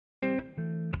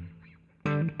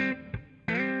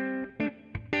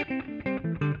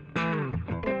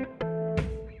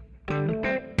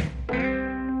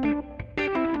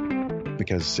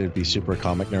because it'd be super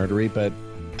comic nerdery, but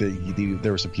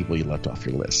there were some people you left off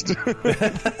your list.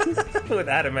 With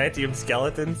adamantium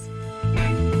skeletons?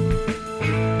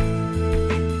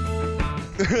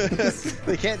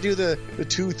 They can't do the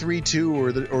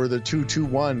 2-3-2 or the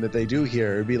 2-2-1 that they do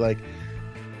here. It'd be like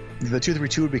the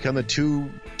 2-3-2 would become the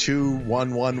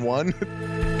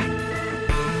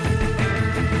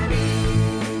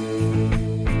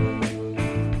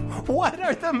 2-2-1-1-1. What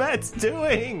are the Mets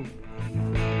doing?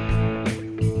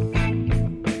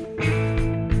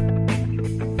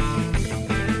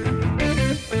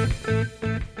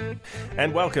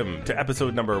 And welcome to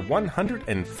episode number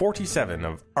 147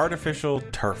 of Artificial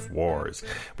Turf Wars,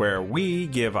 where we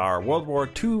give our World War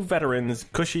II veterans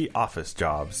cushy office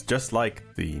jobs, just like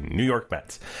the New York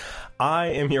Mets. I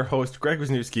am your host, Greg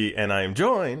Wisniewski, and I am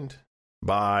joined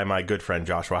by my good friend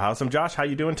Joshua Howsam. Josh, how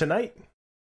you doing tonight?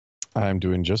 I'm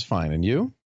doing just fine, and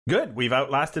you? Good. We've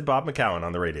outlasted Bob McCowan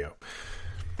on the radio.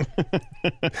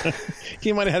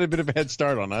 He might have had a bit of a head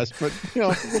start on us, but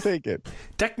we'll take it.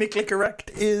 Technically correct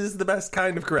is the best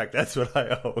kind of correct. That's what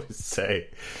I always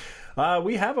say.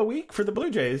 We have a week for the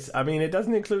Blue Jays. I mean, it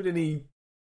doesn't include any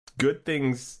good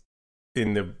things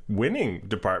in the winning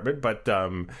department, but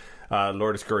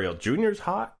Lourdes Gurriel Jr.'s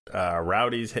hot.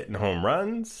 Rowdy's hitting home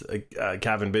runs.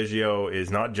 Kevin Biggio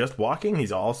is not just walking,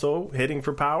 he's also hitting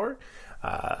for power.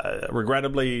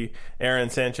 Regrettably, Aaron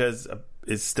Sanchez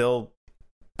is still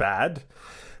bad,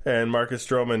 and Marcus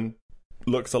Stroman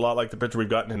looks a lot like the pitcher we've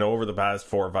gotten to know over the past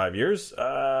 4 or 5 years.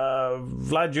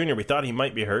 Vlad Jr., we thought he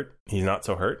might be hurt. He's not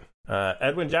so hurt.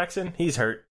 Edwin Jackson, he's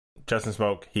hurt. Justin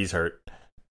Smoke, he's hurt.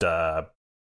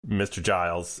 Mr.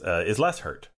 Giles is less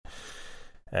hurt.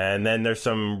 And then there's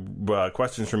some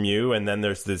questions from you, and then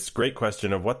there's this great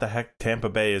question of what the heck Tampa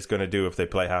Bay is going to do if they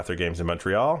play half their games in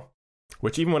Montreal,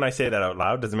 which even when I say that out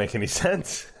loud doesn't make any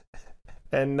sense.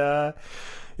 And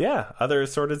other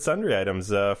assorted sundry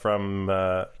items from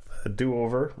a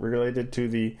do-over related to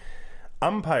the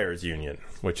Umpires Union,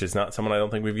 which is not someone I don't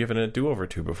think we've given a do-over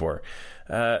to before.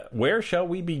 Where shall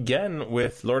we begin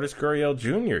with Lourdes Gurriel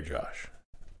Jr., Josh?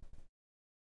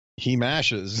 He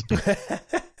mashes.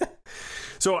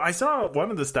 So I saw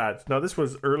one of the stats. Now, this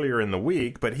was earlier in the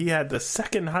week, but he had the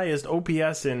second highest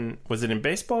OPS was it in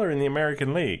baseball or in the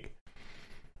American League?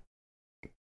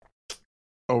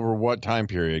 Over what time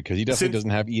period? Because he definitely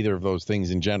doesn't have either of those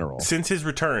things in general. Since his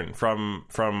return from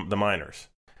the minors,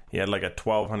 he had like a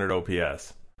 1,200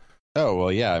 OPS. Oh,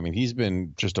 well, yeah. I mean, he's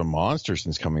been just a monster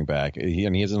since coming back. He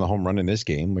has a home run in this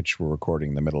game, which we're recording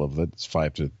in the middle of it. It's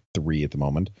 5-3 at the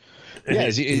moment. And yeah,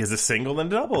 he has a single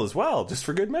and a double as well, just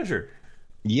for good measure.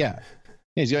 Yeah.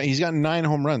 He's got 9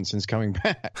 home runs since coming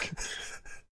back.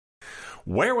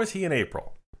 Where was he in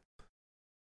April?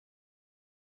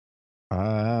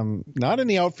 Not in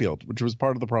the outfield, which was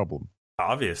part of the problem.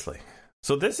 Obviously.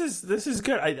 So this is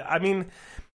good. I mean,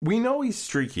 we know he's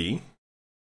streaky.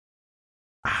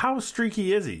 How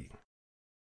streaky is he?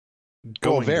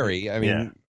 Very. I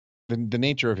mean, the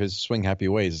nature of his swing happy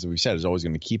ways, as we said, is always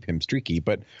going to keep him streaky,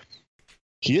 but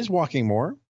he is walking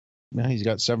more. Now he's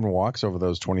got 7 walks over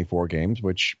those 24 games,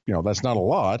 which, that's not a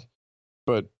lot,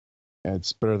 but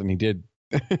it's better than he did,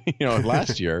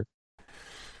 last year.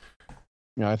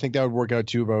 I think that would work out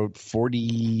to about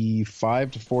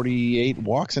 45 to 48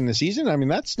 walks in the season. I mean,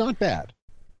 that's not bad.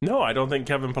 No, I don't think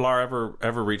Kevin Pillar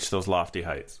ever reached those lofty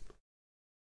heights.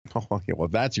 Oh, okay, well,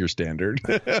 that's your standard.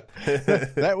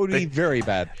 that would be very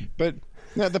bad. But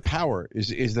the power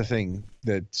is the thing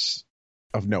that's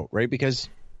of note, right? Because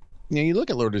you look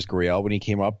at Lourdes Gurriel when he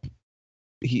came up,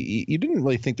 you didn't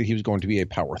really think that he was going to be a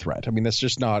power threat. I mean, that's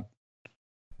just not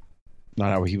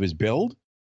how he was billed.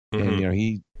 Mm-hmm.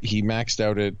 And he maxed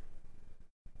out at.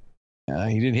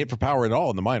 He didn't hit for power at all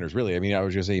in the minors, really. I mean, I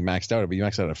was going to say he maxed out, but he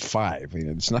maxed out at 5. I mean,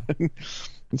 it's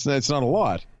not a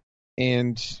lot.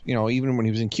 And even when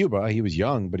he was in Cuba, he was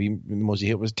young, but the most he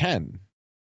hit was 10.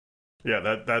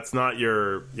 Yeah, that's not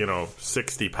your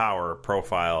 60 power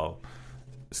profile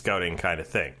scouting kind of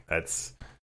thing. That's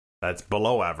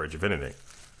below average, if anything.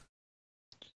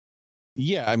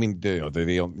 Yeah, I mean,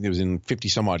 it was in 50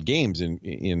 some odd games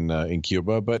in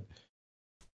Cuba, but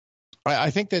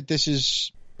I think that this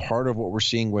is part of what we're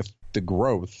seeing with the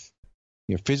growth,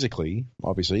 physically,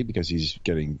 obviously, because he's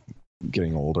getting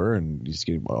older and he's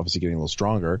obviously getting a little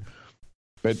stronger.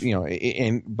 But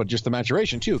but just the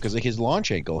maturation too, because his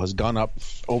launch angle has gone up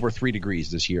over 3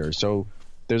 degrees this year. So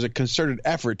there's a concerted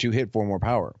effort to hit for more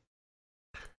power.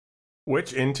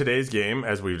 Which in today's game,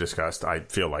 as we've discussed, I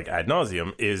feel like ad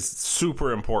nauseum, is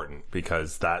super important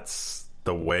because that's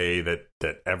the way that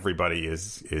everybody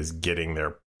is getting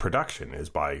their production, is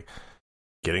by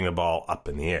getting the ball up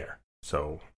in the air.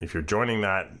 So if you're joining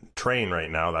that train right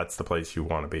now, that's the place you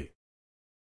want to be.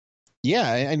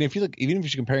 Yeah, and if you look, even if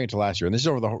you're comparing it to last year, and this is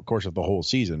over the course of the whole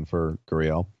season for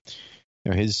Gurriel,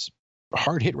 his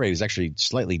hard hit rate is actually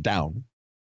slightly down.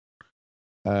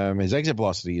 His exit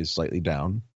velocity is slightly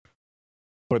down,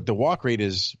 but the walk rate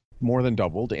is more than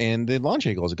doubled, and the launch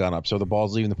angle has gone up, so the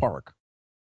ball's leaving the park.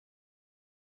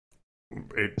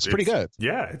 It's pretty good.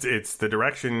 Yeah, it's the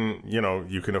direction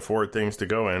you can afford things to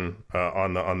go in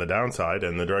on the downside,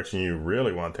 and the direction you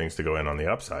really want things to go in on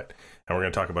the upside. And we're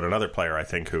going to talk about another player, I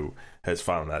think, who has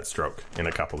found that stroke in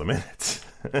a couple of minutes.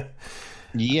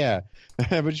 Yeah,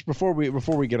 but just before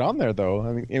we get on there, though,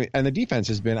 I mean, and the defense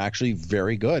has been actually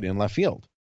very good in left field.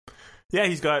 Yeah,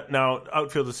 he's got now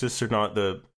outfield assists are not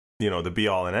the be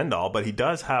all and end all, but he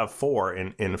does have 4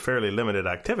 in fairly limited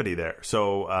activity there.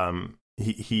 So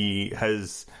he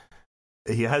hasn't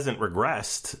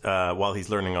regressed while he's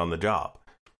learning on the job.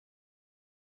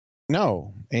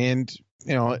 No, and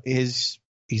he's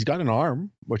got an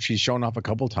arm, which he's shown off a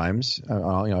couple times.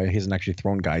 He hasn't actually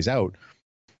thrown guys out.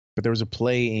 But there was a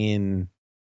play in,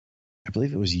 I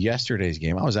believe it was yesterday's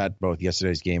game. I was at both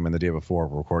yesterday's game and the day before.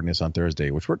 We're recording this on Thursday,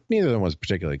 neither of them was a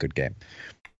particularly good game,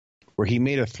 where he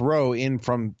made a throw in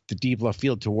from the deep left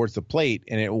field towards the plate,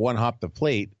 and it one-hopped the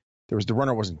plate. The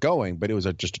runner wasn't going, but it was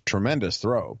just a tremendous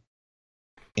throw.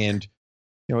 And,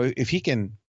 if he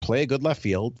can play a good left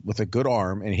field with a good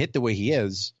arm and hit the way he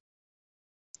is,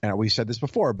 and we've said this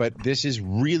before, but this is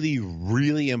really,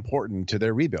 really important to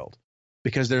their rebuild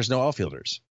because there's no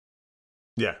outfielders.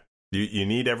 Yeah, you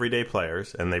need everyday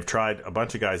players, and they've tried a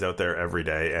bunch of guys out there every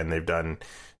day, and they've done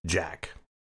jack.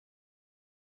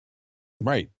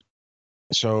 Right.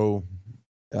 So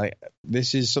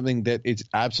this is something that it's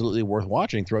absolutely worth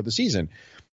watching throughout the season.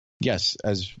 Yes,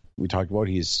 as we talked about,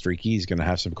 he's streaky. He's going to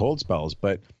have some cold spells,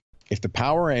 but if the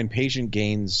power and patience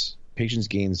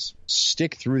gains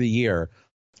stick through the year,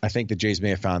 I think the Jays may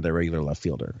have found their regular left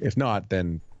fielder. If not,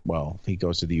 then, well, he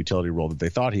goes to the utility role that they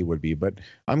thought he would be. But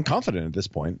I'm confident at this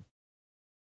point.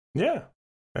 Yeah.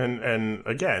 And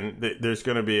again, there's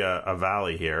going to be a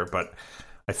valley here. But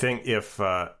I think if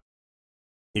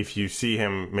you see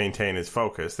him maintain his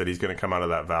focus, that he's going to come out of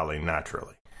that valley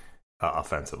naturally,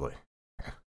 offensively,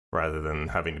 rather than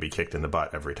having to be kicked in the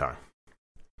butt every time.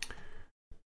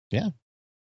 Yeah.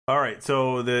 All right,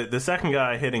 so the second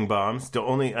guy hitting bombs,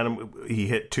 he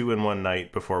hit 2 in one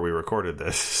night before we recorded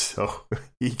this, so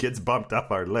he gets bumped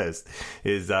up our list,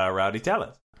 is Rowdy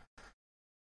Tellez.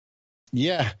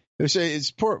 Yeah,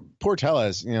 it's poor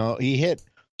Tellez. He hit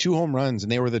 2 home runs,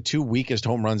 and they were the 2 weakest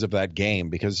home runs of that game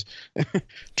because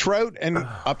Trout and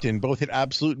Upton both hit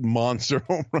absolute monster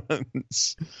home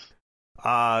runs.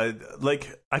 I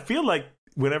feel like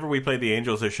whenever we play the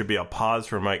Angels, there should be a pause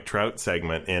for Mike Trout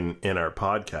segment in our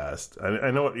podcast. I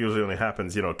know it usually only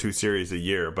happens, 2 series a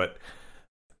year, but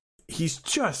he's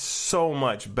just so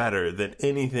much better than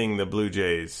anything the Blue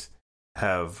Jays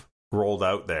have rolled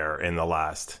out there in the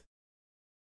last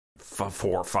 4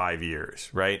 or 5 years,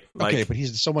 right? Okay, but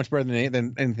he's so much better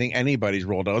than anything anybody's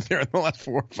rolled out there in the last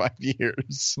 4 or 5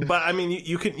 years. But I mean,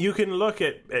 you can look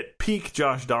at peak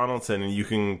Josh Donaldson and you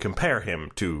can compare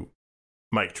him to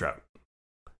Mike Trout.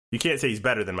 You can't say he's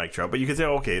better than Mike Trout, but you can say,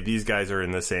 okay, these guys are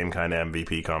in the same kind of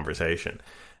MVP conversation.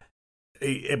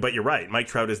 But you're right. Mike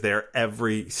Trout is there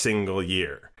every single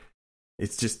year.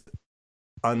 It's just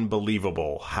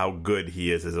unbelievable how good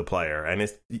he is as a player.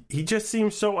 And he just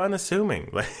seems so unassuming.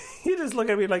 Like, you just look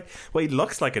at me like, well, he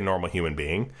looks like a normal human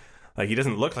being. Like, he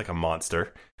doesn't look like a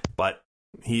monster, but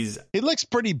he looks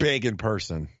pretty big in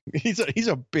person. He's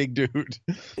a big dude.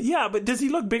 Yeah, but does he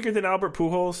look bigger than Albert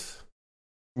Pujols?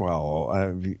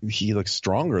 Well, he looks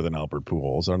stronger than Albert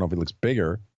Pujols. I don't know if he looks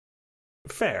bigger.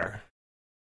 Fair.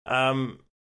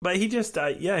 But he just,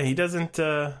 he doesn't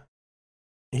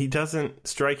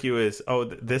strike you as, oh,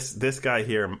 this guy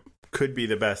here could be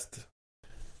the best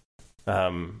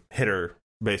hitter,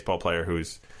 baseball player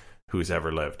who's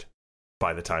ever lived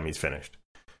by the time he's finished.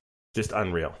 Just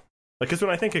unreal. Because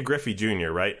when I think of Griffey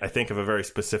Jr., right, I think of a very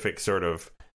specific sort of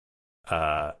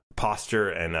posture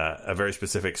and a very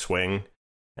specific swing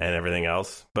and everything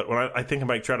else. But when I think of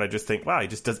Mike Trout, I just think, wow, he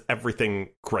just does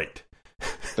everything great.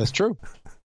 That's true.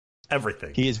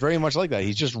 Everything. He is very much like that.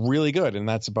 He's just really good, and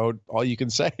that's about all you can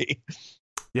say.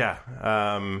 Yeah.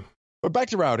 But back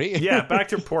to Rowdy. Yeah, back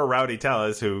to poor Rowdy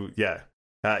Tellez, who,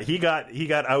 he got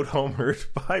out homered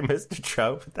by Mr.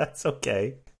 Trout, but that's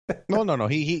okay. No.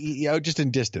 He just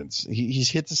in distance.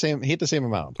 He's hit the same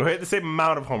amount. Well, he hit the same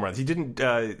amount of home runs. He didn't.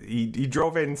 He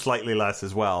drove in slightly less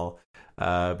as well.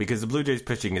 Because the Blue Jays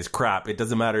pitching is crap. It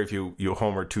doesn't matter if you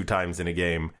homer 2 times in a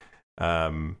game.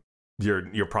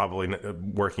 you're probably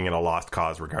working in a lost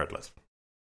cause regardless.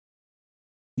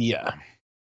 Yeah.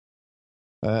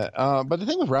 But the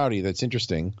thing with Rowdy that's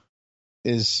interesting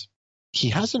is he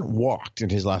hasn't walked in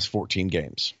his last 14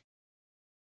 games.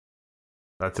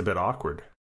 That's a bit awkward.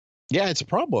 Yeah, it's a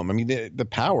problem. I mean, the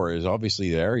power is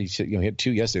obviously there. He hit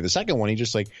 2 yesterday. The second one, he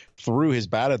just like threw his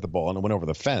bat at the ball and it went over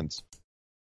the fence.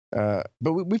 But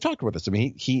we've talked about this. I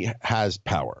mean, he has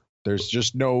power. There's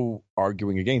just no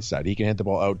arguing against that. He can hit the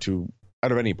ball out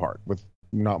of any park with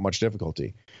not much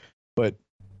difficulty. But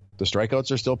the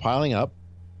strikeouts are still piling up,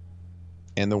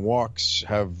 and the walks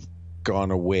have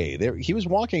gone away. He was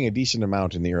walking a decent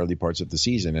amount in the early parts of the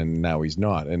season, and now he's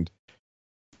not. And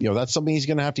that's something he's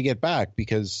going to have to get back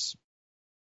because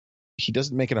he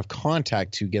doesn't make enough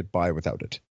contact to get by without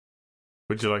it.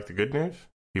 Would you like the good news?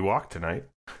 He walked tonight.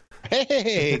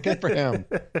 Hey, good for him.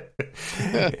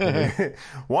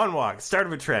 One walk, start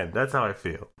of a trend. That's how I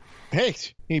feel. Hey,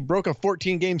 he broke a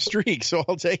 14-game streak, so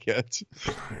I'll take it.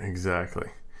 Exactly.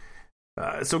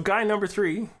 So guy number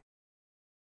 3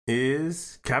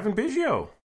 is Kevin Biggio,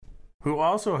 who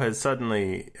also has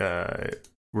suddenly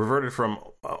reverted from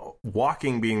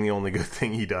walking being the only good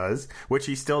thing he does, which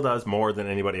he still does more than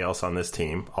anybody else on this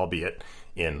team, albeit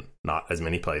in not as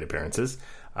many plate appearances,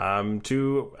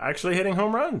 to actually hitting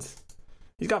home runs.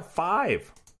 He's got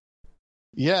 5.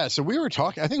 Yeah, so we were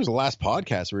talking, I think it was the last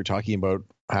podcast, we were talking about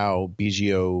how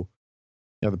Biggio,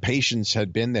 the patience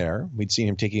had been there. We'd seen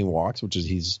him taking walks, which is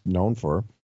he's known for,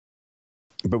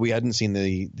 but we hadn't seen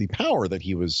the power that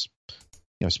he was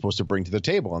supposed to bring to the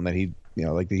table, and that he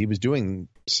he was doing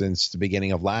since the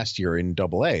beginning of last year in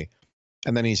Double-A.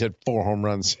 And then he's had 4 home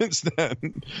runs since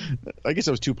then. I guess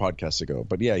it was 2 podcasts ago,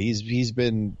 but yeah, he's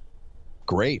been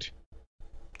great.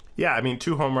 Yeah, I mean,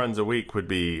 2 home runs a week would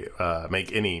be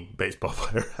make any baseball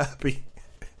player happy.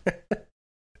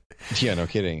 Yeah, no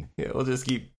kidding. Yeah, we'll just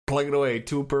keep plugging away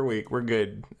 2 per week. We're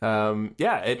good.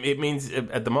 It means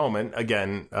at the moment,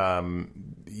 again,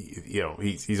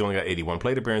 he's only got 81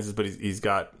 plate appearances, but he's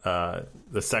got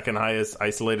the second highest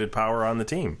isolated power on the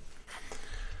team.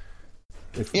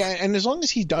 And as long as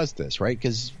he does this, right?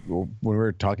 Because when we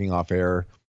were talking off air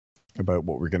about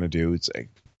what we're going to do, it's like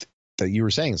that you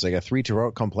were saying, it's like a 3-2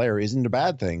 outcome player isn't a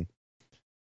bad thing.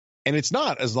 And it's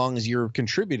not, as long as you're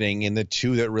contributing in the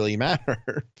 2 that really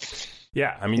matter.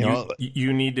 Yeah, I mean,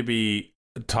 you need to be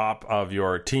top of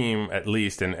your team at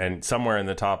least, and somewhere in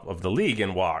the top of the league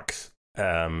in walks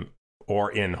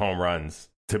or in home runs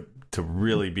to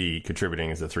really be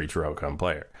contributing as a 3-2 outcome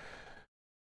player.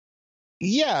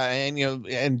 Yeah, and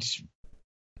and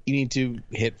you need to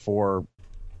hit for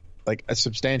like a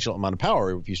substantial amount of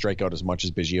power if you strike out as much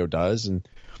as Biggio does, and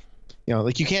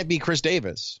you can't be Chris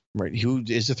Davis, right? Who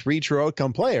is a 3-2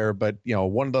 outcome player, but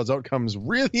one of those outcomes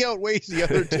really outweighs the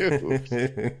other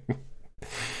 2.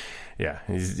 Yeah,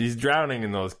 he's drowning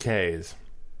in those Ks.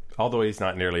 Although he's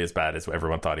not nearly as bad as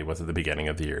everyone thought he was at the beginning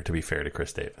of the year, to be fair to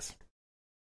Chris Davis.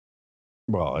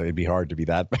 Well, it'd be hard to be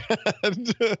that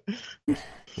bad.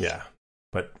 Yeah.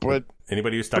 But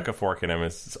anybody who stuck a fork in him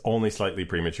is only slightly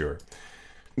premature.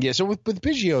 Yeah, so with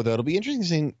Biggio, though, it'll be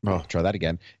interesting. Oh, try that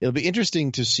again. It'll be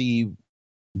interesting to see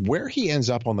where he ends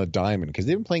up on the diamond, because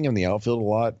they've been playing him in the outfield a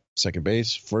lot, second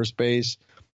base, first base.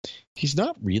 He's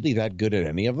not really that good at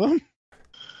any of them.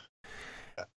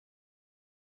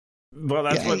 Well,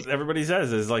 that's what everybody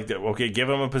says is like, okay, give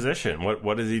him a position.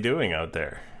 What is he doing out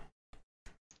there?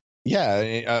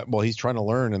 Yeah, well, he's trying to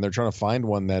learn, and they're trying to find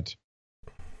one that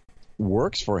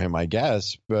works for him, I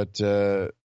guess. But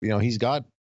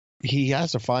he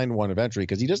has to find one eventually,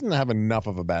 because he doesn't have enough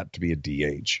of a bat to be a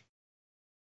DH.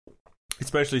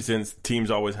 Especially since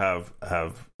teams always have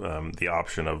the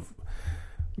option of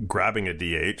grabbing a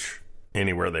DH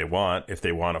anywhere they want if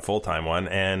they want a full-time one,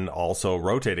 and also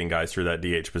rotating guys through that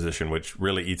DH position, which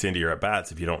really eats into your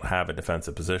at-bats if you don't have a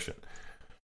defensive position.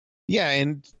 Yeah,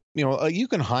 and you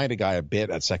can hide a guy a bit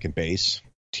at second base.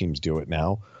 Teams do it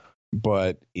now.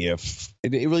 But if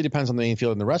it really depends on the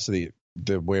infield and the rest of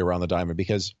the way around the diamond,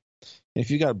 because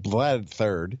if you got Vlad at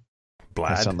third,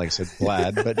 I sound like I said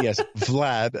Vlad, but yes,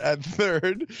 Vlad at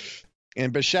third,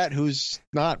 and Bichette, who's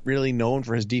not really known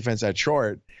for his defense at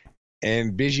short,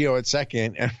 and Biggio at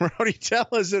second, and Rowdy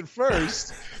Tellez at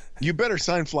first, you better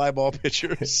sign fly ball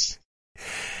pitchers.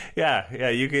 Yeah,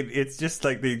 you could. It's just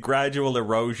like the gradual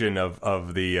erosion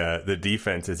of the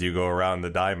defense as you go around the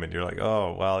diamond. You're like,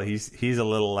 oh well, he's a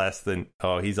little less than.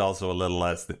 Oh, he's also a little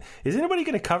less than. Is anybody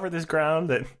going to cover this ground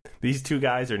that these 2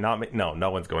 guys are not?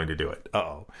 No one's going to do it.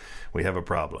 Uh-oh, we have a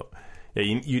problem. Yeah,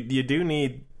 you do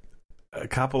need a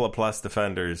couple of plus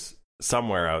defenders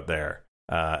somewhere out there,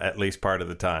 at least part of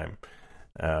the time,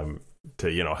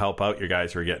 to help out your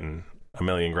guys who are getting a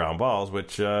million ground balls,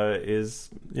 which is,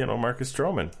 Marcus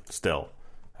Stroman still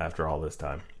after all this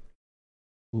time.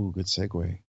 Ooh, good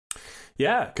segue.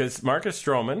 Yeah, because Marcus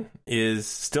Stroman is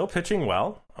still pitching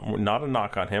well. Not a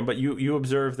knock on him, but you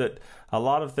observe that a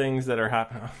lot of things that are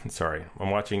happening... Sorry, I'm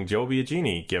watching Joe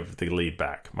Biagini give the lead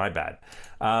back. My bad.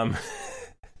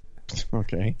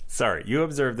 Okay. Sorry, you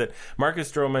observe that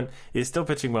Marcus Stroman is still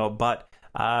pitching well, but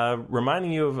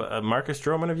reminding you of Marcus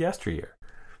Stroman of yesteryear.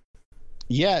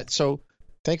 Yeah, so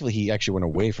thankfully he actually went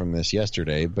away from this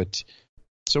yesterday, but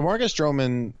so Marcus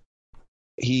Stroman,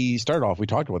 he started off, we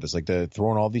talked about this, like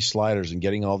throwing all these sliders and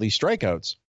getting all these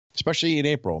strikeouts, especially in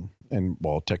April and,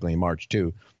 well, technically in March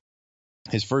too.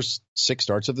 His first 6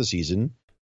 starts of the season,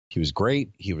 he was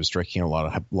great. He was striking a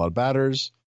lot of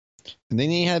batters. And then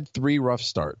he had 3 rough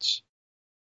starts,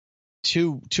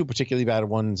 two particularly bad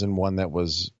ones, and one that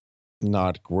was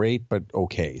not great, but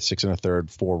okay. 6 1/3,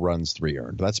 4 runs, 3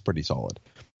 earned. That's pretty solid.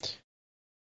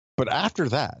 But after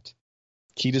that,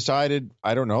 he decided,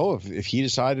 I don't know if he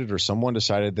decided or someone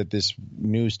decided that this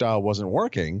new style wasn't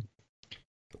working,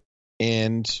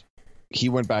 and he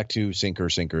went back to sinker.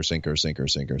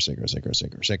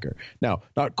 Now,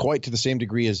 not quite to the same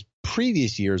degree as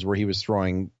previous years where he was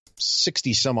throwing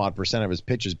 60 some odd % of his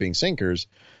pitches being sinkers,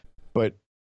 but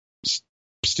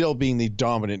still being the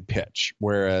dominant pitch.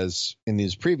 Whereas in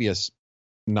these previous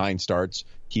 9 starts,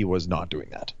 he was not doing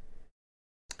that.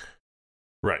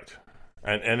 Right.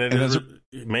 And it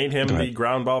made him the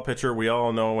ground ball pitcher we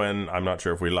all know, and I'm not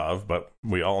sure if we love, but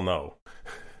we all know.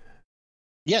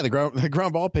 Yeah, the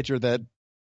ground ball pitcher that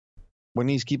when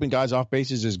he's keeping guys off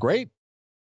bases is great,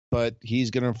 but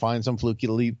he's going to find some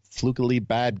flukily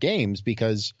bad games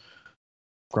because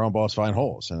ground balls find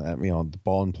holes, and the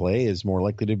ball in play is more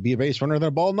likely to be a base runner than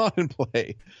a ball not in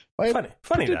play.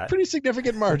 Funny that pretty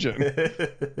significant margin.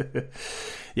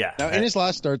 Yeah. Now in his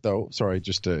last start, though, sorry,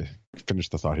 just to finish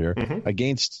the thought here,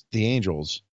 against the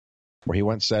Angels, where he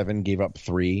went 7, gave up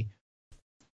 3.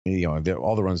 All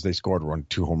the runs they scored were on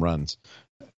 2 home runs.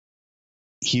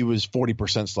 He was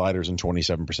 40% sliders and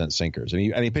 27% sinkers, and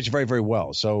he pitched very, very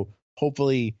well. So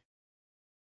hopefully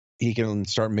he can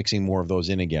start mixing more of those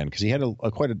in again, because he had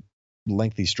quite a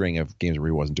lengthy string of games where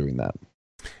he wasn't doing that.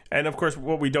 And of course,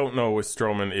 what we don't know with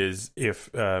Stroman is if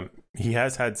he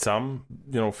has had some,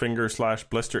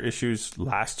 finger/blister issues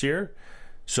last year.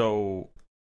 So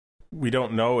we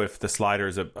don't know if the slider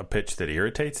is a pitch that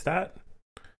irritates that.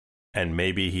 And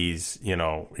maybe he's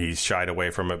shied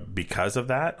away from it because of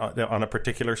that on a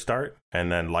particular start,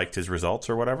 and then liked his results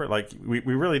or whatever. Like we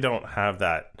really don't have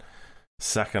that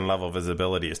second level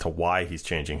visibility as to why he's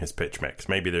changing his pitch mix.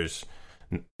 Maybe there's,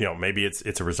 maybe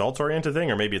it's a results oriented thing,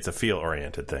 or maybe it's a feel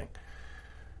oriented thing.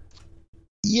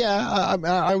 Yeah,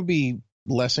 I would be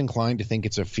less inclined to think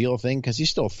it's a feel thing, because he's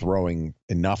still throwing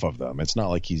enough of them. It's not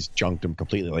like he's junked him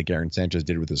completely like Aaron Sanchez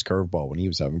did with his curveball when he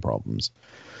was having problems.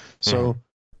 So.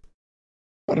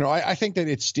 I don't know. I think that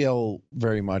it's still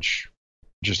very much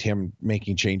just him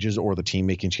making changes, or the team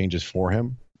making changes for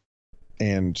him.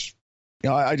 And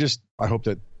I hope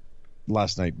that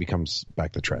last night becomes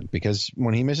back the trend, because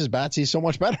when he misses bats, he's so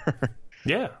much better.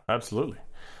 Yeah, absolutely.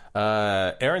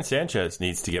 Aaron Sanchez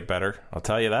needs to get better. I'll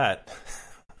tell you that.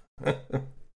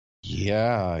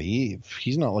 Yeah,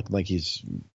 he's not looking like he's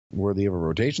worthy of a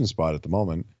rotation spot at the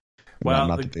moment. Well,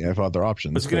 not that they have other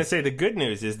options. I was going to say, the good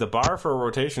news is the bar for a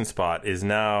rotation spot is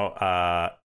now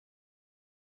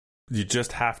you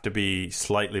just have to be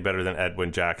slightly better than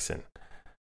Edwin Jackson,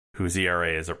 whose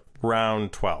ERA is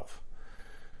around 12.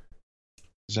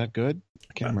 Is that good?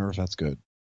 I can't remember if that's good.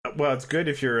 Well, it's good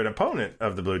if you're an opponent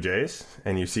of the Blue Jays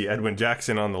and you see Edwin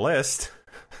Jackson on the list.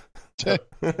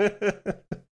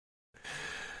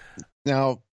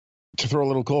 Now, to throw a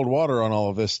little cold water on all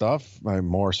of this stuff,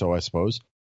 more so, I suppose,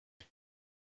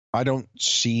 I don't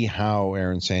see how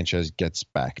Aaron Sanchez gets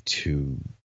back to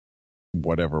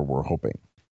whatever we're hoping,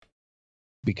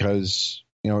 because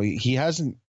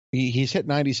he's hit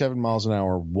 97 miles an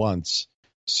hour once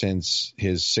since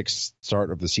his 6th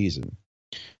start of the season.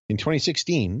 In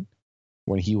 2016,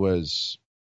 when he was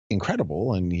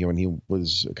incredible and when he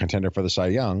was a contender for the Cy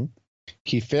Young,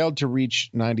 he failed to reach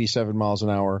 97 miles an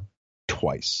hour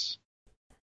twice.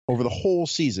 Over the whole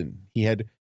season, he had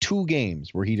 2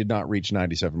 games where he did not reach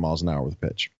 97 miles an hour with a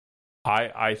pitch.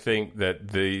 I think that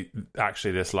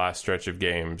this last stretch of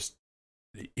games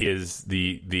is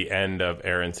the end of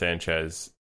Aaron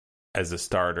Sanchez as a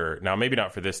starter. Now, maybe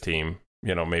not for this team.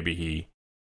 Maybe he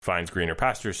finds greener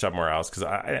pastures somewhere else.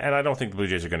 I don't think the Blue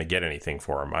Jays are going to get anything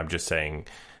for him. I'm just saying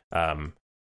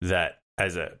that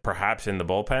perhaps in the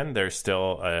bullpen, there's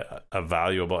still a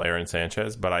valuable Aaron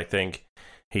Sanchez, but I think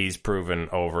he's proven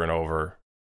over and over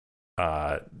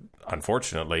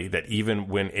unfortunately, that even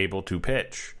when able to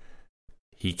pitch,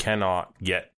 he cannot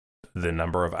get the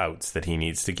number of outs that he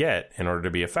needs to get in order to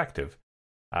be effective.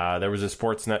 There was a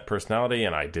Sportsnet personality,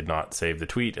 and I did not save the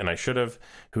tweet, and I should have,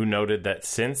 who noted that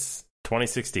since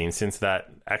 2016, since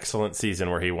that excellent season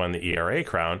where he won the ERA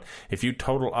crown, if you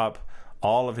total up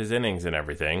all of his innings and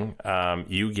everything,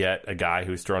 you get a guy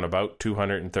who's thrown about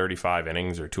 235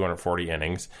 innings or 240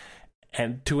 innings,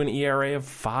 and to an ERA of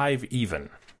 5 even.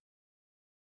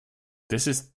 This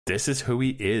is who he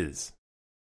is.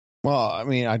 Well, I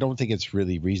mean, I don't think it's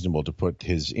really reasonable to put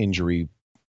his injury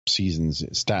season's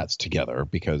stats together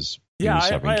because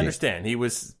I understand he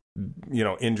was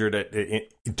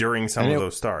injured during some of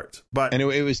those starts, but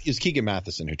it was Keegan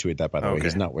Matheson who tweeted that, by the way.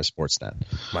 He's not with Sportsnet.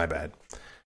 My bad.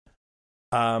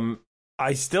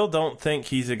 I still don't think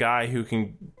he's a guy who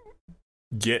can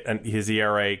get his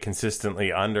ERA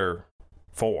consistently under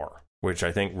 4, which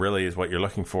I think really is what you're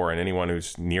looking for in anyone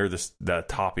who's near the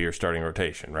top of your starting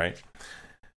rotation, right?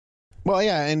 Well,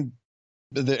 yeah, and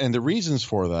the reasons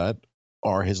for that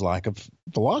are his lack of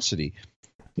velocity.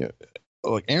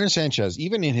 Like Aaron Sanchez,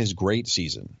 even in his great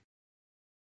season,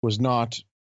 was not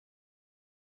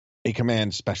a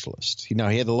command specialist. He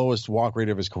had the lowest walk rate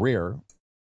of his career,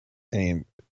 and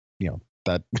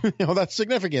that that's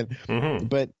significant. Mm-hmm.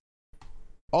 But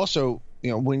also,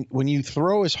 when you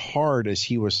throw as hard as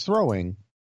he was throwing,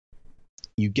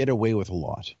 you get away with a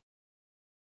lot.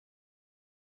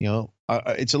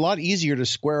 It's a lot easier to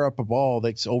square up a ball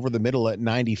that's over the middle at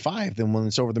 95 than when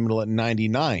it's over the middle at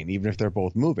 99, even if they're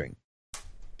both moving.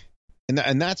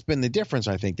 And that's been the difference,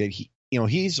 I think, that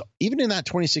he's even in that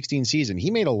 2016 season, he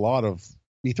threw a lot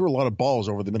of balls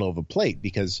over the middle of the plate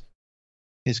because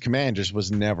his command just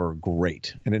was never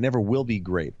great, and it never will be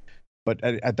great. But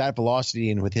at that velocity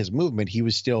and with his movement, he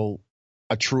was still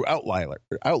a true outlier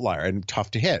and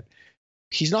tough to hit.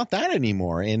 He's not that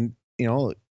anymore. And,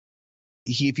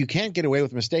 if you can't get away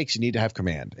with mistakes, you need to have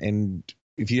command. And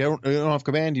if you don't have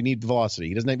command, you need velocity.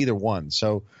 He doesn't have either one.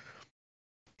 So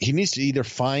he needs to either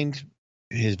find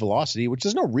his velocity, which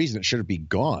there's no reason it should be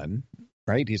gone,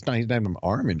 right? He's not having an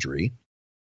arm injury.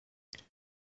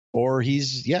 Or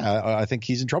I think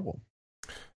he's in trouble.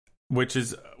 Which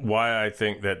is why I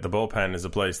think that the bullpen is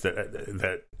a place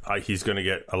that he's going to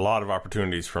get a lot of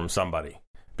opportunities from somebody,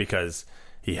 because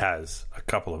he has a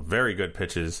couple of very good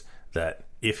pitches that,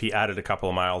 if he added a couple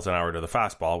of miles an hour to the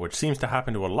fastball, which seems to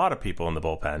happen to a lot of people in the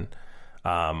bullpen,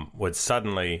 would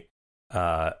suddenly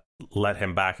let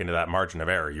him back into that margin of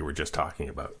error you were just talking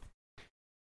about.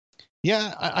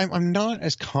 Yeah, I'm not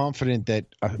as confident that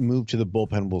a move to the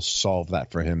bullpen will solve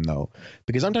that for him, though,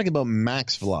 because I'm talking about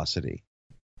max velocity,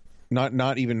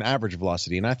 not even average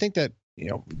velocity. And I think that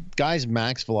guys'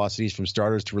 max velocities from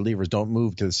starters to relievers don't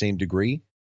move to the same degree.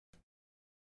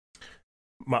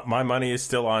 My money is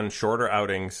still on shorter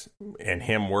outings and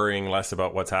him worrying less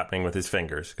about what's happening with his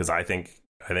fingers, because I think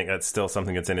that's still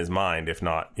something that's in his mind, if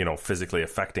not physically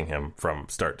affecting him from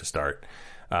start to start.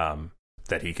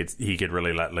 That he could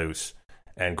really let loose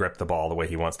and grip the ball the way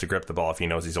he wants to grip the ball if he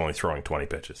knows he's only throwing 20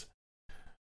 pitches.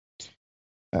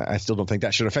 I still don't think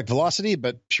that should affect velocity,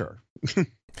 but sure.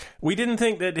 We didn't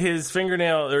think that his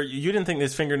fingernail, or you didn't think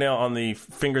his fingernail on the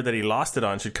finger that he lost it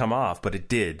on should come off, but it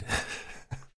did.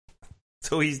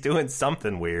 So he's doing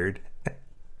something weird.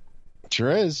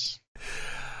 Sure is.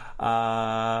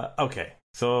 Okay,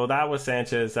 so that was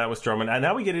Sanchez, that was Stroman, and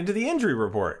now we get into the injury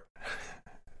report.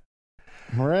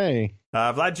 Hooray.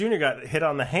 Vlad Jr. got hit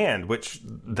on the hand, which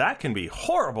that can be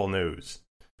horrible news.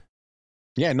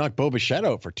 Yeah, knocked Bo Bichette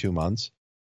out for 2 months.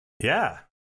 Yeah,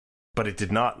 but it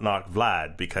did not knock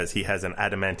Vlad because he has an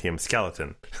adamantium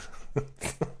skeleton.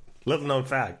 Little known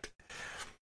fact.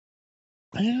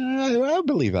 I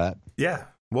believe that. Yeah,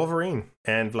 Wolverine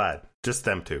and Vlad, just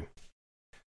them two.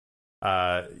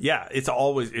 Yeah,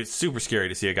 it's super scary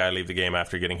to see a guy leave the game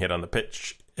after getting hit on the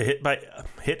pitch, hit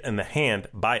in the hand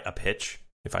by a pitch,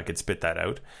 if I could spit that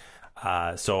out.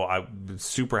 So I'm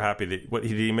super happy that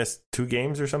did he miss 2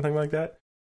 games or something like that?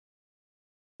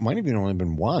 Might have only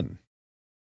been 1.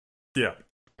 Yeah.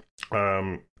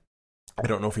 I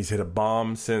don't know if he's hit a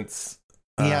bomb since.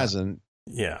 He hasn't.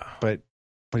 Yeah, but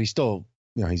he's still.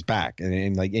 He's back.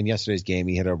 And like in yesterday's game,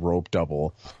 he hit a rope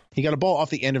double. He got a ball off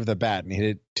the end of the bat and hit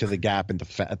it to the gap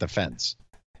at the fence.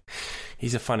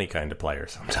 He's a funny kind of player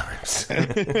sometimes.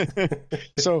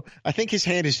 So I think his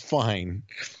hand is fine.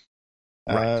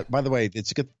 Right. By the way,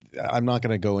 it's good. I'm not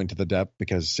going to go into the depth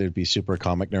because it'd be super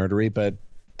comic nerdery, but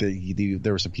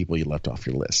there were some people you left off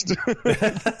your list.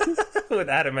 With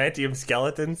adamantium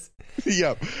skeletons?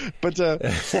 Yeah. But...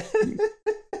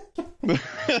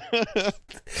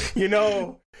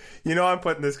 You know, I'm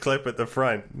putting this clip at the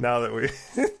front now that we.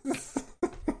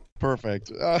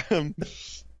 Perfect.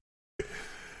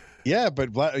 Yeah,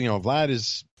 but Vlad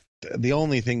is the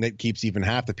only thing that keeps even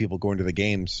half the people going to the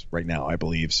games right now, I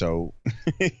believe. So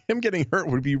him getting hurt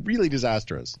would be really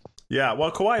disastrous. Yeah,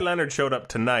 well, Kawhi Leonard showed up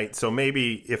tonight, so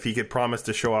maybe if he could promise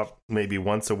to show up maybe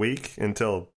once a week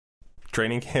until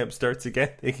training camp starts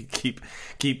again, they could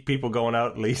keep people going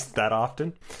out at least that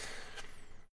often.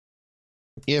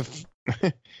 If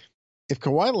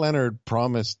Kawhi Leonard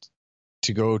promised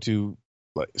to go to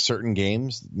certain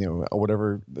games,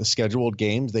 whatever the scheduled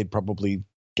games, they'd probably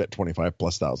get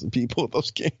 25,000+ people at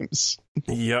those games.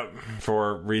 Yep,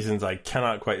 for reasons I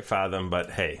cannot quite fathom, but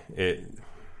hey,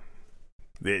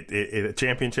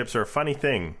 championships are a funny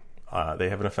thing. They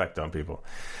have an effect on people.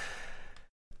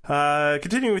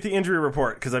 Continuing with the injury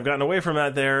report, because I've gotten away from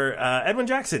that there. Edwin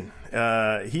Jackson,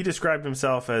 he described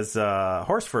himself as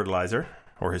horse fertilizer,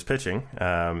 or his pitching,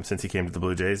 since he came to the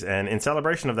Blue Jays. And in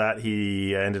celebration of that,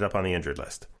 he ended up on the injured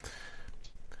list.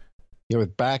 Yeah,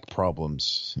 with back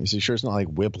problems. Is he sure it's not like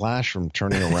whiplash from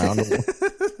turning around?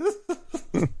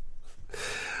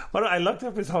 Well, I looked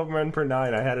up his home run per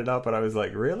nine. I had it up, and I was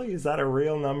like, really? Is that a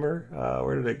real number?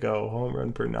 Where did it go? Home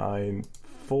run per nine.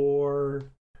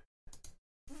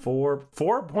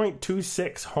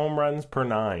 4.26 home runs per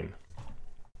nine.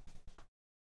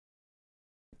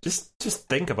 Just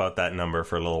think about that number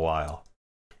for a little while.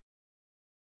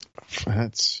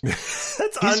 That's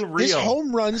unreal. His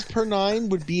home runs per nine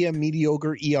would be a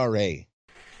mediocre ERA.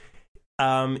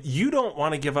 You don't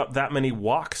want to give up that many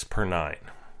walks per nine.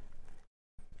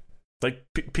 Like,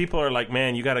 people are like,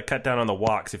 man, you got to cut down on the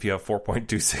walks if you have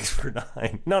 4.26 per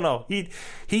nine. No,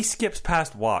 he skips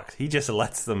past walks. He just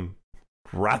lets them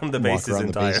round the bases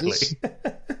entirely.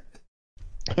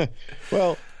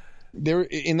 Well, there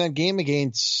in that game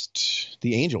against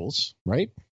the Angels, right?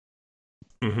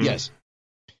 Mm-hmm. Yes.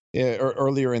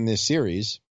 Earlier in this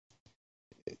series,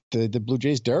 the Blue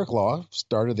Jays' Derek Law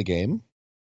started the game,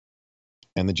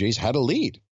 and the Jays had a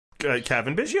lead.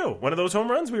 Kevin Biggio, one of those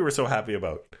home runs we were so happy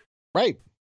about. Right.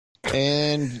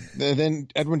 And then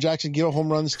Edwin Jackson gave home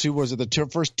runs to, was it the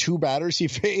first two batters he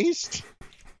faced?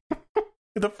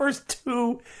 The first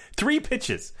three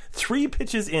pitches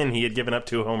in, he had given up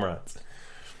 2 home runs.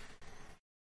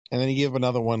 And then he gave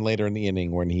another one later in the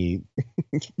inning when he...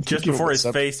 just before his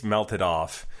face melted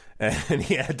off and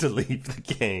he had to leave the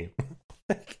game.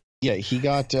 Yeah, he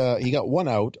got one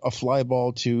out, a fly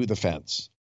ball to the fence.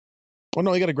 Oh,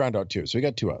 no, he got a ground out too, so he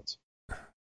got 2 outs.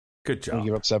 Good job. He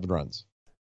gave up 7 runs.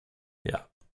 Yeah.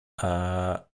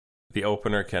 The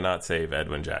opener cannot save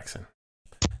Edwin Jackson.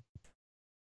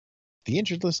 The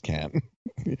injured list can.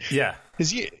 Yeah.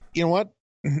 Because you know what?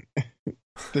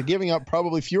 They're giving up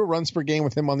probably fewer runs per game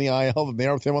with him on the IL than they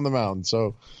are with him on the mound.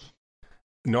 So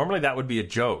normally that would be a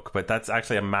joke, but that's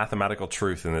actually a mathematical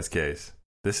truth in this case.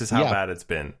 This is how bad it's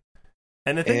been.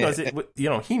 And the thing is,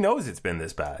 he knows it's been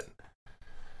this bad.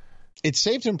 It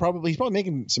saved him he's probably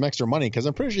making some extra money because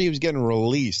I'm pretty sure he was getting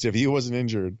released if he wasn't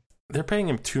injured. They're paying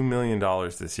him $2 million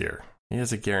this year. He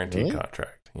has a guaranteed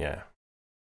contract. Yeah.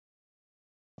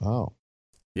 Oh.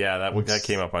 Yeah, that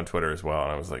came up on Twitter as well,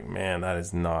 and I was like, man, that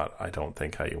is not, I don't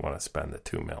think, how you want to spend the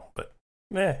 $2 million. But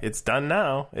it's done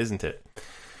now, isn't it?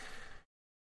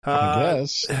 I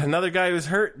guess. Another guy who's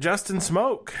hurt, Justin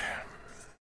Smoke.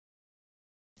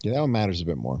 Yeah, that one matters a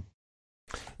bit more.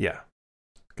 Yeah,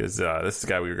 because this is the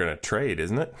guy we were going to trade,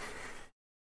 isn't it?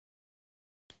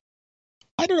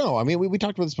 I don't know. I mean, we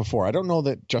talked about this before. I don't know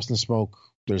that Justin Smoke,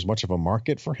 there's much of a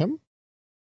market for him.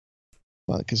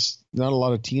 Because not a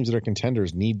lot of teams that are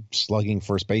contenders need slugging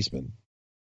first baseman.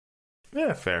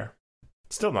 Yeah, fair.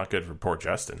 Still not good for poor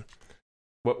Justin.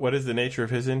 What is the nature of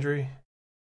his injury?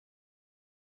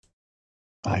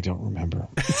 I don't remember.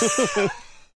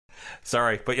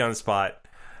 Sorry, put you on the spot.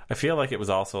 I feel like it was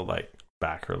also like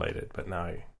back related, but now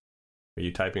are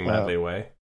you typing madly away?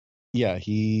 Yeah,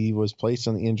 he was placed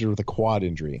on the injured with a quad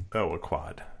injury. Oh, a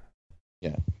quad.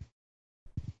 Yeah.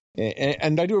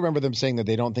 And I do remember them saying that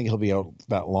they don't think he'll be out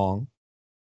that long.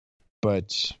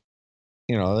 But,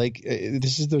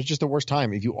 this is just the worst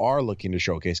time. If you are looking to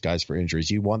showcase guys for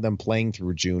injuries, you want them playing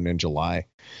through June and July.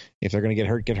 If they're going to get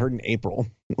hurt in April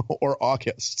or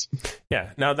August. Yeah.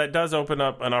 Now, that does open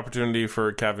up an opportunity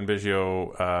for Kevin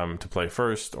Biggio to play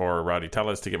first, or Rowdy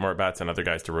Tellez to get more at-bats, and other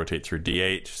guys to rotate through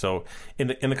DH. So in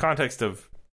the context of,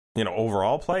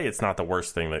 overall play, it's not the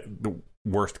worst thing, the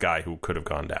worst guy who could have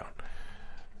gone down.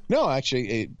 No,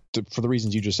 actually, for the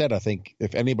reasons you just said, I think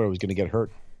if anybody was going to get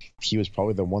hurt, he was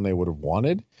probably the one they would have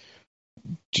wanted,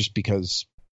 just because,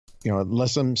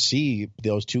 let them see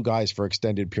those 2 guys for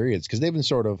extended periods, because they've been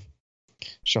sort of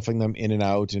shuffling them in and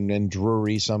out, and then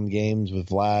Drury some games with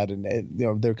Vlad,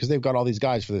 and because they've got all these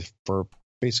guys for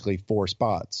basically 4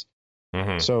 spots.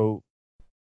 Mm-hmm. So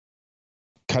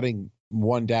cutting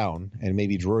one down, and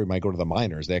maybe Drury might go to the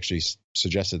minors. They actually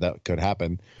suggested that could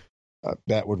happen.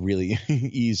 That would really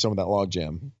ease some of that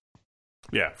logjam.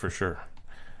 Yeah, for sure.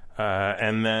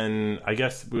 And then I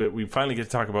guess we finally get to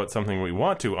talk about something we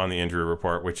want to on the injury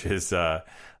report, which is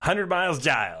 100 Miles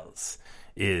Giles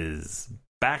is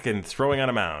back and throwing on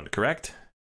a mound, correct?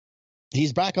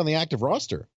 He's back on the active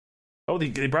roster. Oh,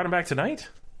 they brought him back tonight?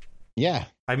 Yeah.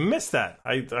 I missed that.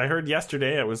 I heard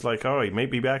yesterday. It was like, oh, he may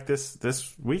be back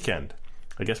this weekend.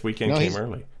 I guess weekend came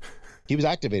early. He was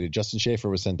activated. Justin Schaefer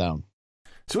was sent down.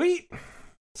 Sweet.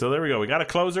 So there we go. We got a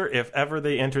closer if ever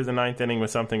they enter the 9th inning with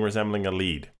something resembling a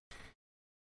lead.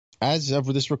 As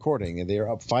of this recording, they are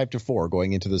up 5-4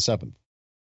 going into the 7th.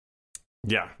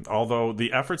 Yeah, although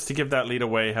the efforts to give that lead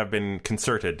away have been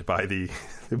concerted by the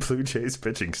Blue Jays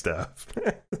pitching staff.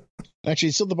 Actually,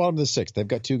 it's still the bottom of the 6th. They've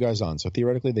got 2 guys on, so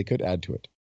theoretically they could add to it.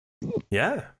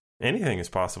 Yeah, anything is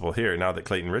possible here now that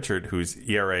Clayton Richard, whose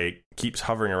ERA keeps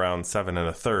hovering around 7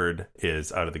 1/3,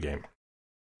 is out of the game.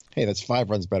 Hey, that's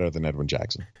 5 runs better than Edwin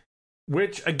Jackson.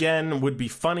 Which, again, would be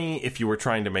funny if you were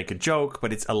trying to make a joke,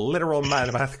 but it's a literal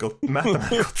mathematical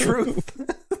truth.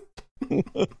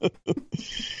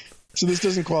 So this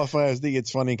doesn't qualify as the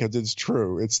it's funny because it's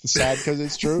true. It's the sad because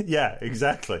it's true? Yeah,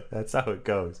 exactly. That's how it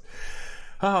goes.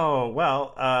 Oh,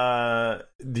 well,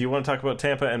 do you want to talk about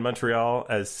Tampa and Montreal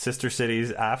as sister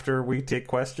cities after we take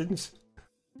questions?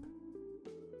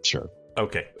 Sure.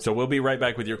 Okay, so we'll be right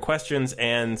back with your questions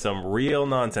and some real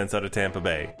nonsense out of Tampa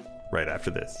Bay right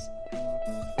after this.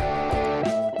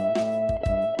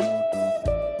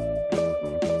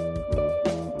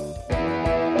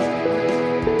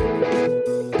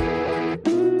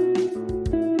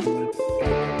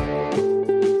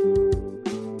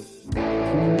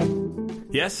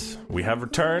 Yes, we have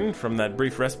returned from that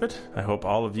brief respite. I hope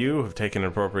all of you have taken an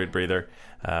appropriate breather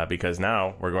because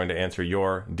now we're going to answer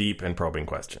your deep and probing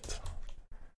questions.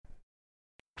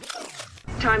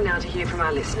 Time now to hear from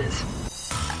our listeners.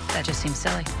 That just seems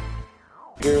silly.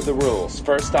 Here are the rules.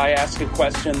 First I ask a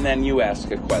question, then you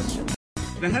ask a question.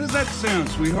 Now, how does that sound,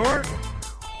 sweetheart?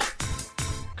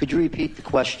 Could you repeat the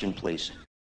question, please?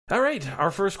 All right,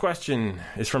 our first question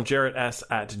is from Jarrett S.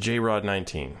 at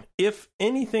JRod19. If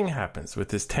anything happens with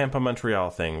this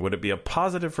Tampa-Montreal thing, would it be a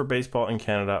positive for baseball in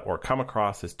Canada or come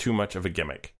across as too much of a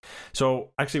gimmick? So,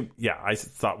 actually, yeah, I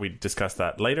thought we'd discuss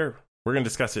that later. We're going to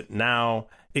discuss it now.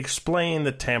 Explain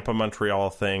the Tampa-Montreal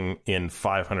thing in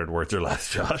 500 words or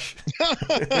less, Josh.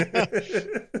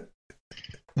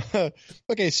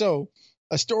 Okay, so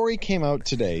a story came out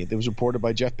today that was reported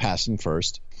by Jeff Passan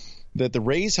first, that the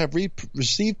Rays have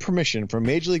received permission from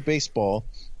Major League Baseball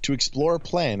to explore a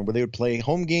plan where they would play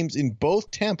home games in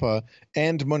both Tampa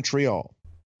and Montreal.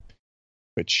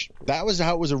 Which, that was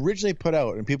how it was originally put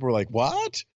out, and people were like,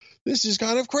 what? This is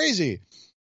kind of crazy.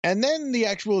 And then the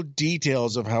actual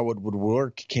details of how it would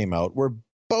work came out, where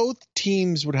both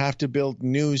teams would have to build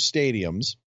new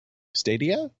stadiums.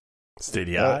 Stadiums.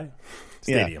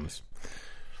 Yeah.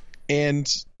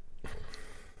 And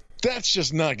that's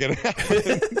just not going to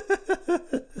happen.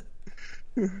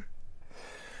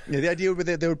 The idea would be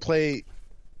that they would play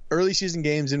early season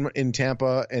games in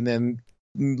Tampa and then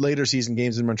later season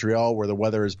games in Montreal where the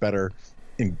weather is better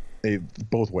in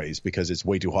both ways because it's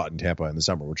way too hot in Tampa in the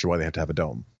summer, which is why they have to have a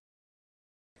dome.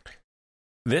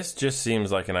 This just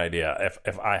seems like an idea.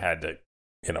 If I had to,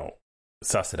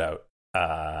 suss it out.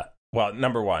 Well,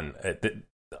 number one,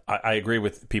 I agree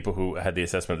with people who had the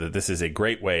assessment that this is a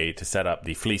great way to set up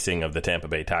the fleecing of the Tampa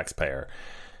Bay taxpayer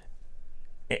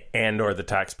and or the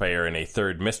taxpayer in a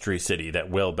third mystery city that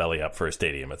will belly up for a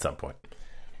stadium at some point.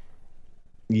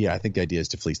 Yeah, I think the idea is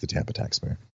to fleece the Tampa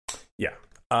taxpayer. Yeah.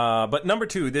 But number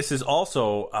two, this is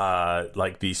also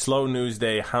like the slow news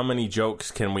day. How many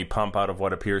jokes can we pump out of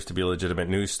what appears to be a legitimate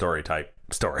news story type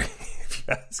story, if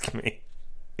you ask me?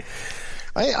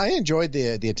 I enjoyed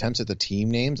the attempts at the team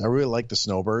names. I really like the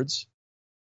Snowbirds.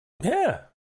 Yeah.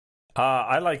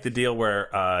 I like the deal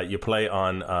where you play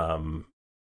on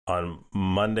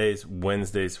Mondays,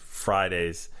 Wednesdays,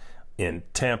 Fridays in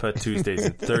Tampa, Tuesdays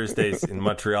and Thursdays in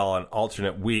Montreal. On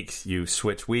alternate weeks, you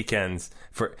switch weekends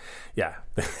for, yeah.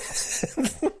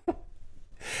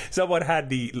 Someone had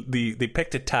they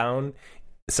picked a town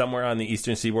somewhere on the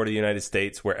eastern seaboard of the United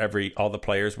States where all the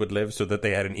players would live so that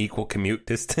they had an equal commute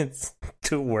distance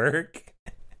to work.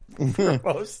 for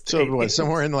most So what, days.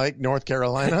 somewhere in like North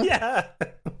Carolina? Yeah.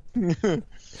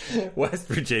 West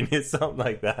Virginia, something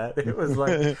like that. It was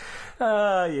like,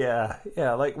 yeah.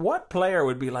 Like, what player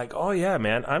would be like, oh, yeah,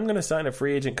 man, I'm going to sign a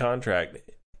free agent contract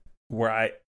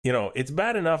where it's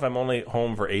bad enough I'm only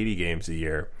home for 80 games a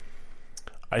year.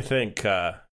 I think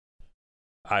I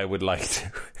would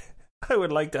like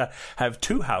to have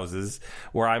two houses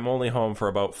where I'm only home for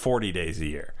about 40 days a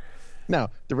year. Now,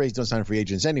 the Rays don't sign free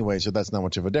agents anyway, so that's not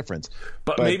much of a difference.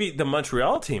 But maybe the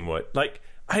Montreal team would. Like,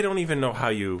 I don't even know how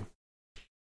you...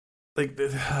 Like,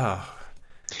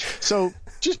 So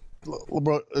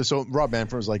Rob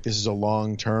Manfred was like, this is a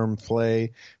long-term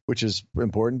play, which is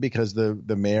important because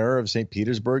the mayor of St.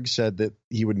 Petersburg said that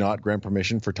he would not grant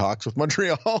permission for talks with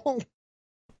Montreal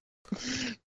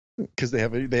because they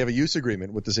have a use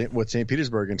agreement with St.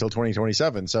 Petersburg until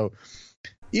 2027. So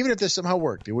even if this somehow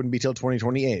worked, it wouldn't be till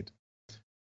 2028.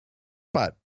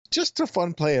 But just to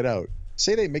fun play it out,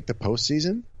 say they make the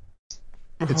postseason,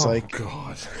 it's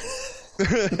God.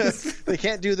 They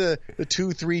can't do the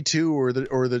 2-3-2 or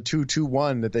the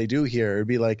 2-2-1 that they do here. It'd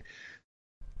be like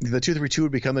the 2-3-2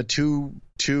 would become the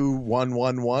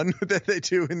 2-2-1-1-1 that they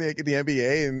do in the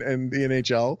NBA and the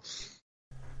NHL.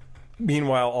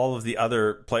 Meanwhile, all of the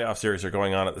other playoff series are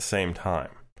going on at the same time.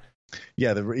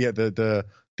 Yeah, the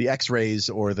X-rays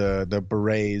or the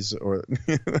berets, or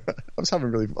I was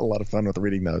having really a lot of fun with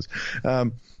reading those.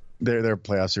 Their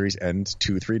playoff series ends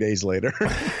 2-3 days later.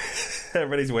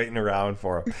 Everybody's waiting around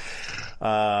for them.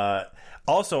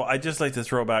 Also, I'd just like to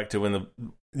throw back to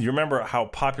you remember how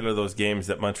popular those games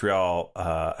that Montreal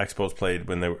Expos played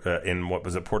when they were in, what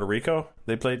was it, Puerto Rico?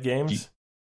 They played games?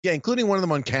 Yeah, including one of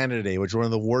them on Canada Day, which was one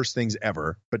of the worst things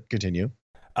ever. But continue.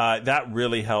 That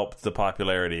really helped the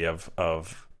popularity of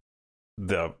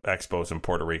the Expos in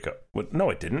Puerto Rico.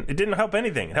 No, it didn't. It didn't help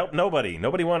anything. It helped nobody.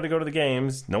 Nobody wanted to go to the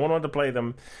games. No one wanted to play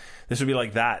them. This would be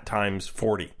like that times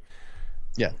 40.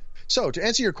 Yeah. So to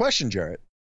answer your question, Jarrett,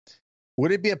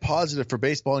 would it be a positive for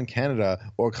baseball in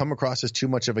Canada or come across as too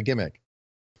much of a gimmick?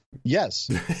 Yes.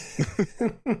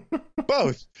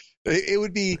 Both. It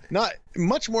would be not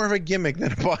much more of a gimmick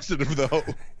than a positive, though.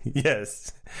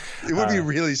 Yes. It would be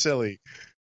really silly.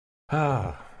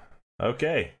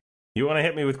 Okay. You want to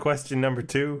hit me with question number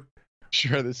 2?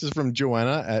 Sure. This is from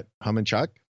Joanna at Hum and Chuck.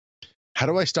 How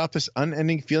do I stop this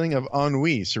unending feeling of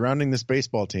ennui surrounding this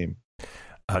baseball team?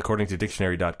 According to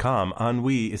dictionary.com,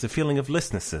 ennui is a feeling of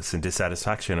listlessness and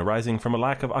dissatisfaction arising from a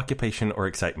lack of occupation or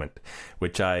excitement,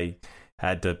 which I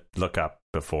had to look up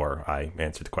before I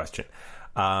answered the question.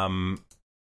 I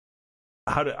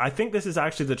think this is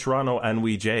actually the Toronto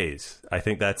Ennui Jays. I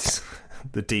think that's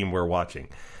the team we're watching.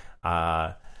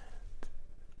 I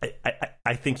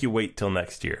think you wait till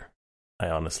next year. I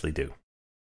honestly do.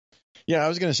 Yeah, I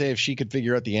was going to say if she could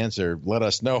figure out the answer, let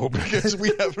us know, because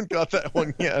we haven't got that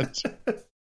one yet.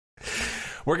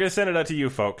 We're going to send it out to you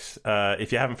folks.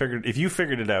 If you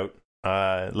figured it out,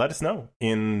 let us know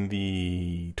in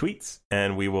the tweets,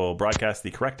 and we will broadcast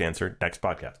the correct answer next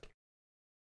podcast.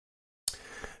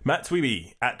 Matt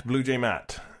Sweeby at Blue Jay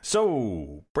Matt.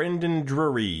 So, Brendan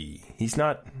Drury, he's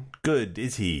not good,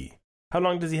 is he? How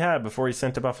long does he have before he's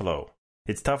sent to Buffalo?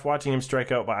 It's tough watching him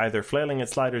strike out by either flailing at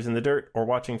sliders in the dirt or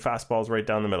watching fastballs right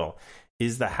down the middle.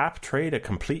 Is the Hap trade a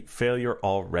complete failure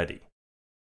already?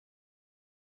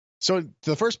 So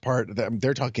the first part,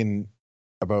 they're talking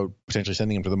about potentially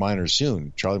sending him to the minors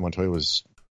soon. Charlie Montoya was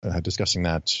discussing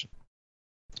that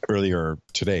earlier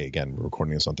today. Again, we're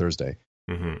recording this on Thursday.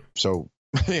 Mm-hmm. So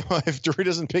if Drury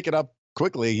doesn't pick it up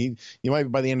quickly, he might be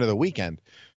by the end of the weekend.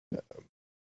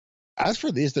 As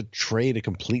for is the trade a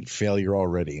complete failure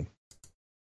already?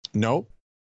 No,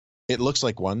 it looks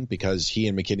like one because he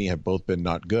and McKinney have both been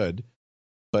not good,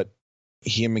 but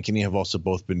he and McKinney have also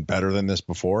both been better than this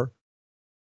before.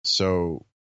 So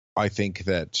I think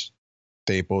that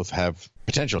they both have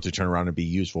potential to turn around and be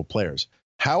useful players.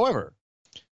 However,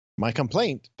 my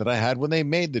complaint that I had when they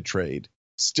made the trade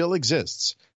still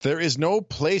exists. There is no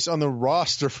place on the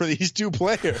roster for these two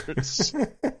players.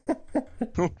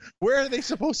 Where are they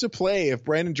supposed to play if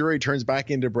Brandon Drury turns back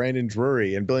into Brandon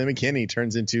Drury and Billy McKinney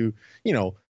turns into,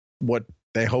 what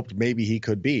they hoped maybe he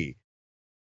could be?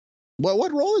 Well,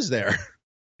 what role is there?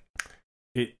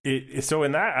 So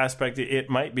in that aspect, it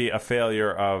might be a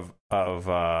failure of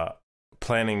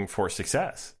planning for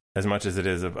success as much as it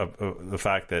is of the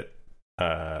fact that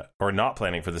or not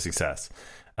planning for the success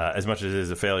as much as it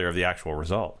is a failure of the actual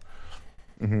result.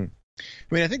 Mm-hmm.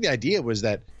 I mean, I think the idea was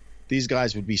that these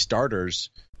guys would be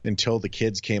starters until the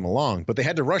kids came along, but they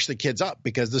had to rush the kids up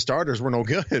because the starters were no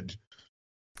good.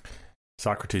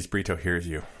 Socrates Brito hears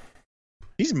you.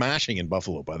 He's mashing in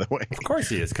Buffalo, by the way. Of course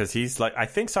he is, because he's like, I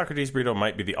think Socrates Burrito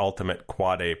might be the ultimate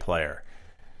quad A player.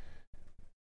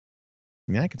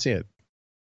 Yeah, I can see it.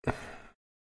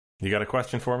 You got a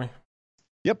question for me?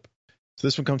 Yep. So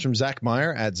this one comes from Zach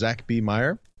Meyer at Zach B.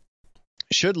 Meyer.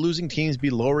 Should losing teams be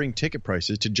lowering ticket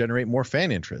prices to generate more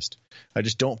fan interest? I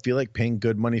just don't feel like paying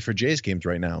good money for Jays games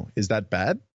right now. Is that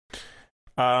bad?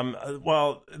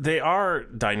 Well, they are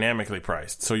dynamically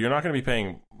priced, so you're not going to be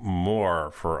paying more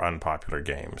for unpopular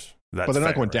games. That's but they're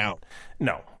not fair, going down.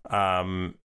 No.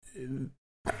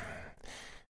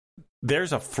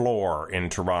 There's a floor in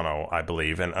Toronto, I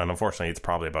believe, and unfortunately it's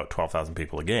probably about 12,000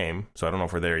 people a game, so I don't know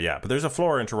if we're there yet. But there's a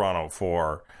floor in Toronto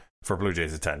for Blue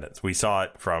Jays attendance. We saw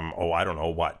it from,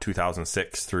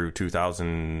 2006 through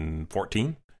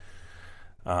 2014.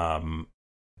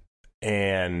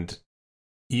 And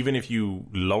even if you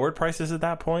lowered prices at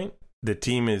that point, the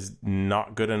team is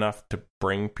not good enough to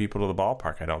bring people to the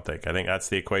ballpark, I don't think. I think that's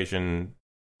the equation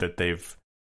that they've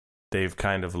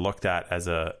kind of looked at as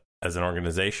an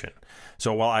organization.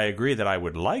 So while I agree that I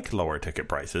would like lower ticket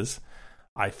prices,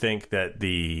 I think that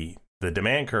the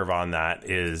demand curve on that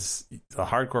is the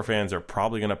hardcore fans are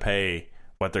probably going to pay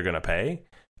what they're going to pay,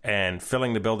 and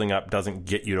filling the building up doesn't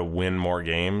get you to win more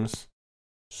games.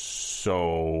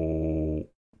 So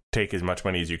take as much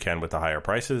money as you can with the higher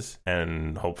prices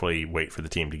and hopefully wait for the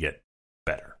team to get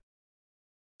better.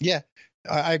 Yeah,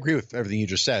 I agree with everything you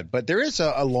just said, but there is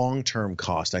a long-term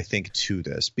cost, I think, to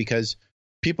this, because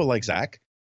people like Zach,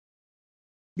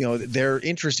 their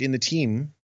interest in the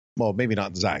team, well, maybe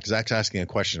not Zach. Zach's asking a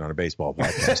question on a baseball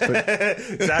podcast.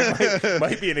 But Zach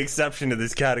might be an exception to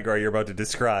this category you're about to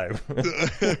describe.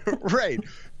 Right.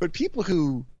 But people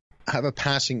who have a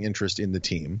passing interest in the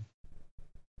team,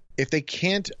 if they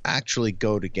can't actually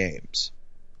go to games,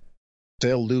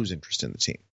 they'll lose interest in the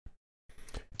team.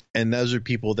 And those are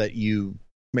people that you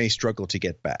may struggle to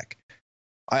get back.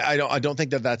 I don't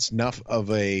think that that's enough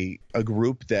of a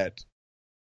group that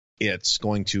it's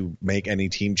going to make any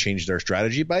team change their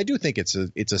strategy, but I do think it's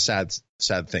a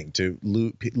sad thing to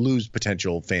lose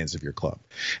potential fans of your club.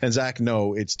 And Zach,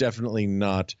 no, it's definitely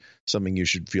not something you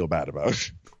should feel bad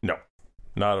about. No,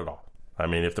 not at all. I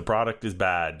mean, if the product is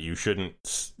bad, you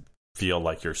shouldn't feel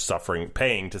like you're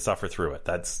paying to suffer through it.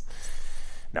 That's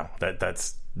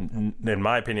in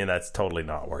my opinion, that's totally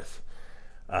not worth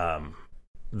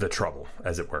the trouble,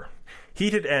 as it were.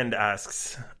 Heated End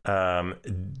asks,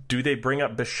 do they bring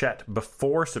up Bichette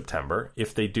before September?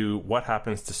 If they do, what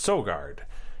happens to Sogard?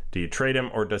 Do you trade him,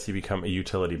 or does he become a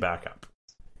utility backup?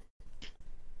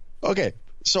 Okay,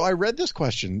 so I read this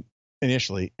question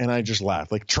initially, and I just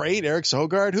laughed. Like, trade Eric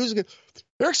Sogard? Who's good?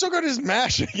 Eric Sogard is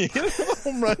mashing. He hit a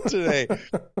home run today.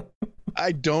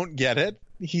 I don't get it.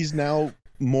 He's now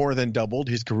more than doubled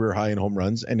his career high in home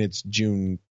runs, and it's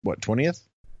June, 20th?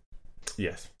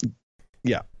 Yes.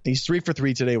 Yeah, he's 3 for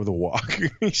 3 today with a walk.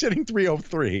 He's hitting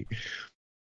 .303.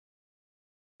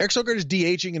 Eric Sogard is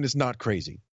DHing, and it's not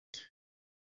crazy.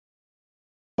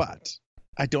 But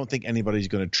I don't think anybody's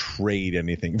going to trade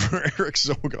anything for Eric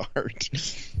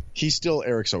Sogard. He's still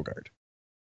Eric Sogard.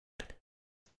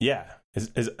 Yeah,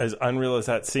 as unreal as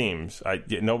that seems,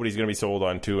 nobody's going to be sold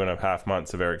on 2.5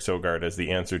 months of Eric Sogard as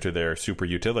the answer to their super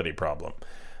utility problem.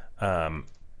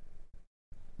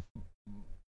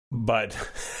 But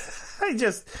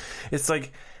it's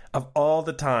like, of all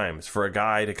the times for a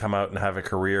guy to come out and have a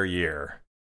career year,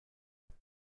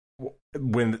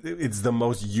 when it's the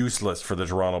most useless for the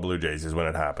Toronto Blue Jays is when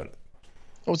it happened.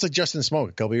 Oh, it's like Justin Smoke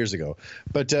a couple years ago.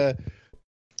 But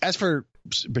as for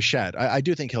Bichette, I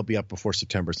do think he'll be up before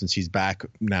September, since he's back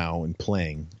now and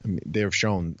playing. I mean, they've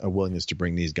shown a willingness to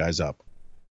bring these guys up.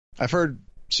 I've heard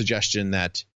suggestion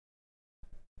that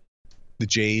the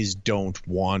Jays don't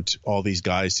want all these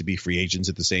guys to be free agents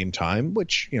at the same time,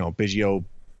 which, Biggio,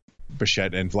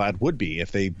 Bichette, and Vlad would be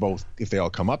if they all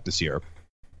come up this year.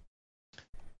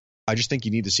 I just think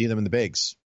you need to see them in the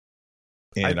bigs.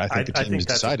 And I think the team has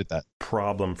decided that.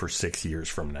 Problem for 6 years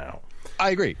from now.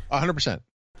 I agree. 100%.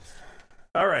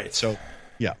 All right. So,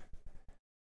 yeah.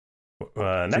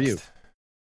 Next. For you.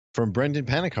 From Brendan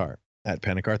Panikar at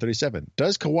Panikar37.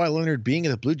 Does Kawhi Leonard being at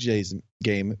the Blue Jays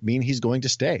game mean he's going to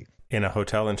stay? In a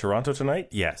hotel in Toronto tonight?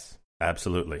 Yes,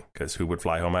 absolutely. Because who would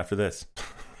fly home after this?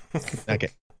 Okay.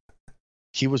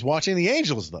 He was watching the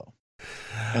Angels, though.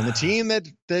 And the team that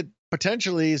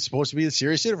potentially is supposed to be the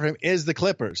serious suitor for him is the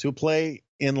Clippers, who play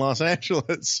in Los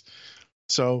Angeles.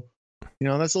 So,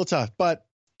 that's a little tough. But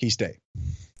he stay.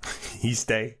 He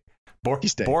stay. He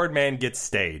stay. Boardman gets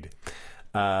stayed.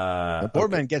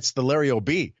 Boardman gets the Larry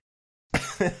O.B.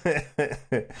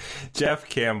 Jeff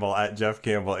Campbell at Jeff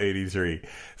Campbell 83.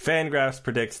 Fangraphs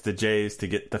predicts the Jays to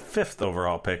get the 5th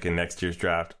overall pick in next year's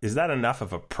draft. Is that enough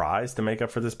of a prize to make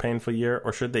up for this painful year,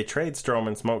 or should they trade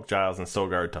Stroman, Smoke, Giles, and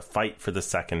Sogard to fight for the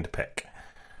 2nd pick?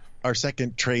 Our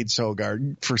second trade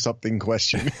Sogard for something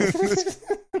question.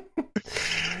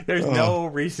 There's no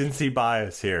recency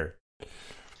bias here.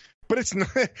 But it's not.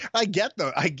 I get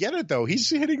it though. He's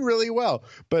hitting really well.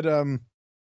 But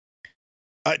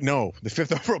no, the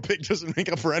 5th overall pick doesn't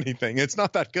make up for anything. It's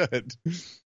not that good.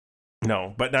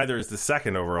 No, but neither is the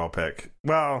 2nd overall pick.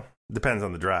 Well, depends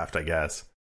on the draft, I guess.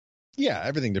 Yeah,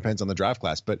 everything depends on the draft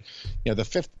class. But the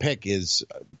 5th pick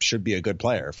should be a good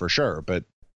player for sure. But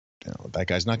that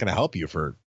guy's not going to help you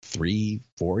for 3-4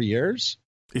 years.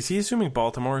 Is he assuming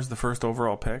Baltimore is the 1st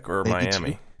overall pick, or Maybe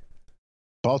Miami? 2.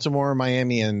 Baltimore,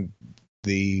 Miami, and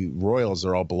the Royals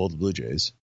are all below the Blue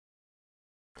Jays.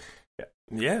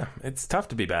 Yeah, it's tough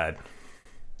to be bad.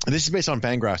 This is based on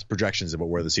Fangraphs projections about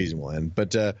where the season will end.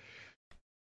 But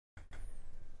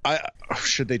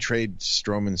should they trade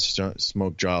Stroman,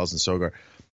 Smoke, Giles, and Sogard?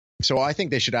 So I think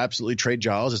they should absolutely trade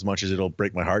Giles, as much as it'll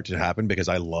break my heart to happen, because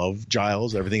I love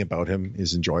Giles. Everything about him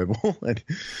is enjoyable.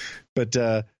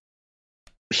 But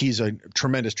he's a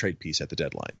tremendous trade piece at the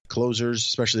deadline. Closers,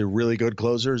 especially really good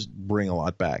closers, bring a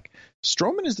lot back.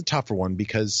 Stroman is the tougher one,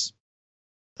 because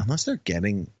unless they're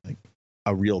getting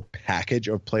a real package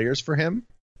of players for him,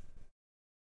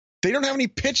 they don't have any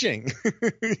pitching.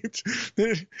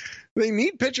 They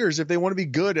need pitchers if they want to be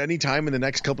good anytime in the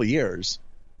next couple of years.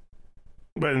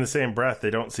 But in the same breath, they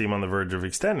don't seem on the verge of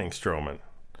extending Stroman.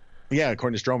 Yeah,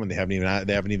 according to Stroman, they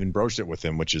haven't even broached it with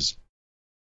him, which is,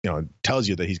 tells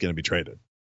you that he's going to be traded.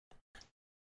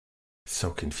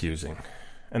 So confusing.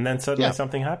 And then suddenly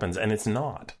something happens, and it's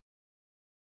not.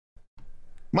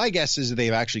 My guess is that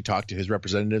they've actually talked to his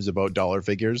representatives about dollar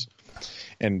figures,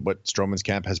 and what Stroman's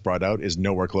camp has brought out is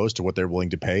nowhere close to what they're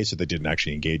willing to pay, so they didn't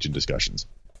actually engage in discussions.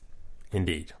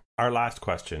 Indeed. Our last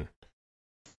question.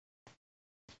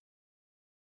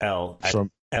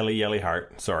 Ellie Yelly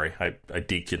Hart. Sorry, I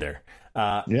deked you there.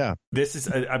 Yeah. This is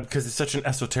because it's such an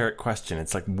esoteric question.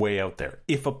 It's like way out there.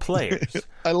 If a player's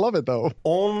I love it though.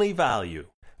 only value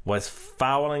was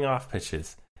fouling off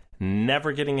pitches,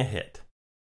 never getting a hit,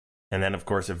 and then of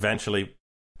course eventually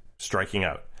striking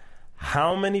out,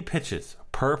 how many pitches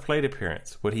per plate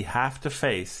appearance would he have to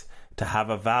face to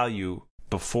have a value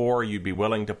before you'd be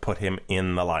willing to put him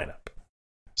in the lineup?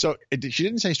 So she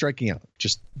didn't say striking out,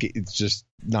 it's just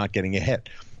not getting a hit.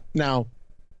 Now,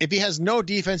 if he has no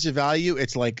defensive value,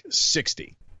 it's like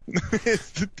 60.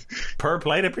 Per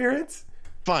plate appearance?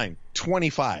 Fine,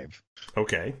 25.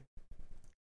 Okay.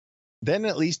 Then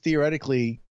at least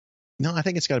theoretically, no, I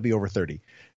think it's got to be over 30.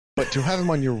 But to have him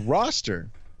on your roster,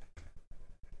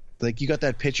 like you got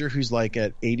that pitcher who's like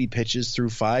at 80 pitches through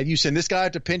 5, you send this guy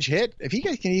out to pinch hit. If he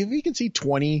can see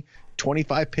 20,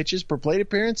 25 pitches per plate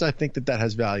appearance, I think that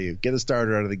has value. Get a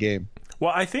starter out of the game.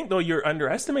 Well, I think, though, you're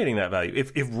underestimating that value.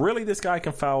 If really this guy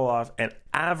can foul off an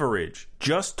average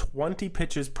just 20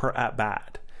 pitches per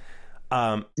at-bat.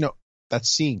 No, that's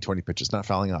seeing 20 pitches, not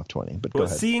fouling off 20. But go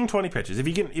ahead. Seeing 20 pitches.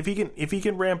 If he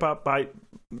can ramp up by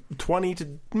 20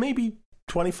 to maybe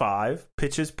 25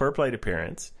 pitches per plate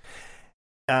appearance,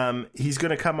 he's going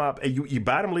to come up. You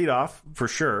bat him lead off for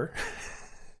sure.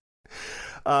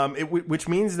 Which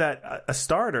means that a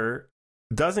starter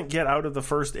doesn't get out of the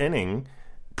first inning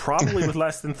probably with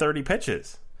less than 30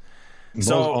 pitches.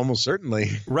 So almost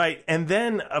certainly. Right. And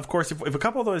then, of course, if a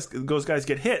couple of those guys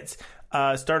get hits,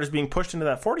 starters being pushed into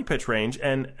that 40 pitch range,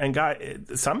 and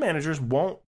some managers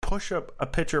won't push up a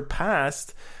pitcher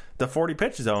past the 40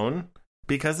 pitch zone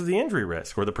because of the injury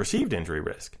risk or the perceived injury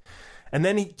risk. And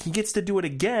then he gets to do it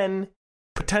again,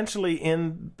 potentially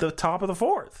in the top of the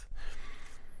 4th.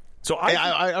 So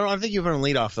I don't think you put him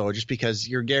lead off though, just because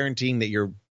you're guaranteeing that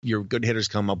your good hitters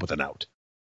come up with an out.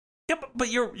 Yeah, but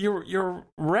you're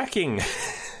wrecking.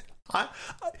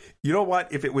 You know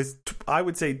what? If it was, I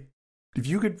would say, if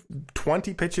you could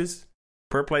 20 pitches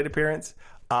per plate appearance,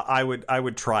 I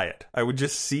would try it. I would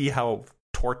just see how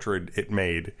tortured it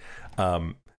made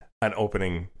an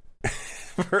opening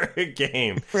for a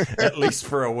game, at least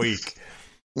for a week.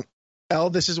 Al,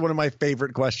 this is one of my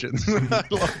favorite questions. I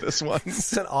love this one.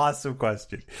 It's an awesome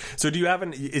question. So do you have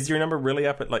is your number really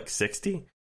up at like 60?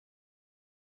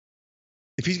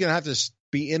 If he's going to have to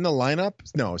be in the lineup,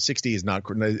 no, 60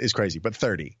 is crazy, but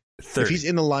 30. If he's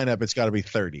in the lineup, it's got to be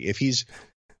 30. If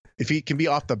he can be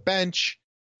off the bench,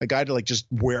 a guy to like just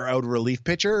wear out a relief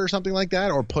pitcher or something like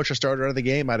that, or push a starter out of the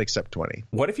game, I'd accept 20.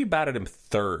 What if you batted him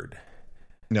 3rd?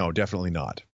 No, definitely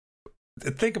not.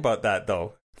 Think about that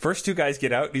though. First two guys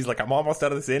get out, and he's like, I'm almost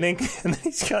out of this inning. And then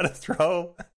he's got to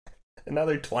throw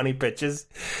another 20 pitches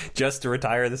just to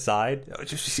retire the side. It was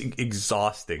just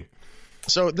exhausting.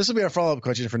 So this will be our follow-up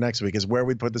question for next week, is where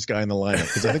we put this guy in the lineup,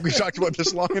 because I think we talked about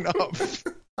this long enough.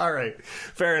 All right.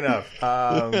 Fair enough.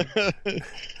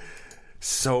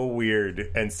 So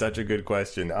weird and such a good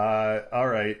question. All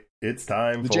right. It's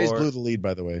time the for... Jays blew the lead,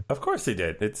 by the way. Of course they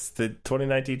did. It's the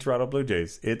 2019 Toronto Blue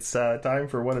Jays. It's time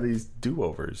for one of these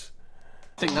do-overs.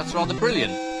 I think that's rather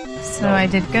brilliant. So I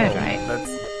did good, right?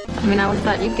 I mean, I would have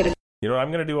thought you'd get a... You know what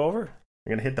I'm going to do over? I'm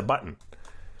going to hit the button.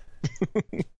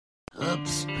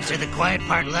 Oops. Say the quiet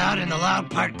part loud and the loud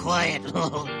part quiet.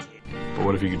 But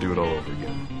what if you could do it all over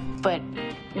again? But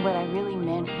what I really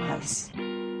meant was...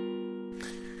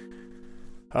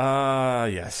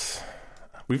 Yes.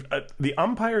 We've the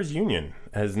Umpires Union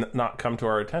has not come to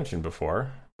our attention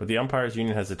before, but the Umpires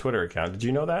Union has a Twitter account. Did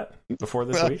you know that before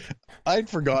this week? I'd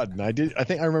forgotten. I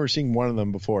think I remember seeing one of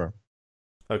them before.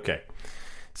 Okay.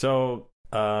 So,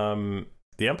 the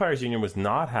Umpires Union was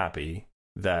not happy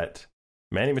that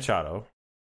Manny Machado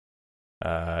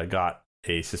got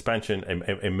a suspension,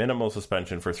 a minimal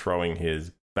suspension for throwing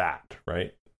his bat,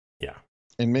 right? Yeah.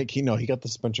 And he got the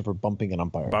suspension for bumping an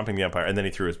umpire. Bumping the umpire, and then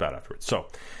he threw his bat afterwards. So,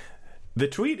 the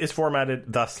tweet is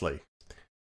formatted thusly.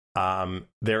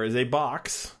 There is a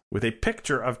box with a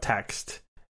picture of text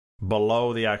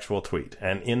below the actual tweet,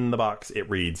 and in the box it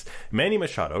reads, Manny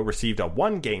Machado received a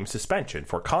 1-game suspension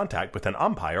for contact with an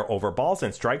umpire over balls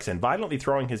and strikes and violently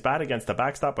throwing his bat against the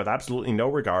backstop with absolutely no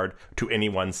regard to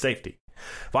anyone's safety.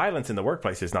 Violence in the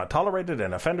workplace is not tolerated,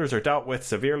 and offenders are dealt with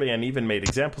severely and even made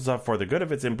examples of for the good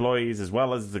of its employees as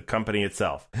well as the company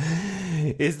itself.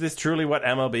 Is this truly what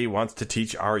MLB wants to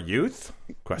teach our youth? ?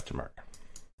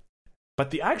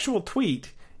 But the actual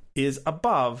tweet is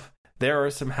above. There are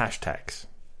some hashtags,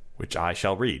 which I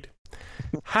shall read.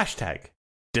 Hashtag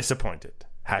disappointed.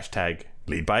 Hashtag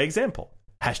lead by example.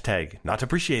 Hashtag not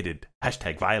appreciated.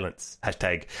 Hashtag violence.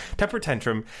 Hashtag temper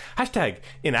tantrum. Hashtag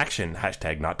inaction.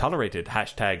 Hashtag not tolerated.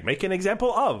 Hashtag make an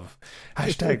example of.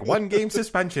 Hashtag 1-game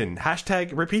suspension.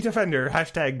 Hashtag repeat offender.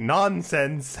 Hashtag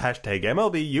nonsense. Hashtag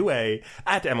MLB UA.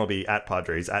 At MLB. At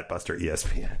Padres. At Buster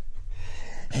ESPN.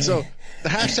 So the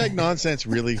hashtag nonsense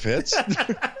really fits.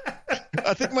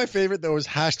 I think my favorite, though, was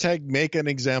hashtag make an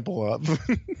example of.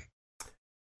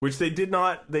 Which they did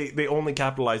not. They only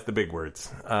capitalized the big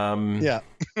words. Yeah.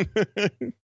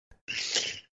 Okay.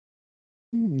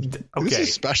 This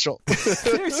is special.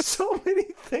 There's so many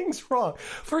things wrong.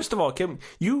 First of all, Kim,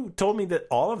 you told me that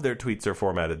all of their tweets are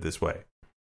formatted this way.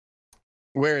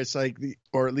 Where it's like,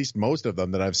 or at least most of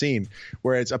them that I've seen,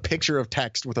 where it's a picture of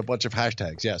text with a bunch of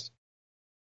hashtags. Yes.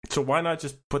 So why not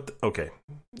just put... Okay.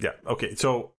 Yeah. Okay.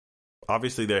 So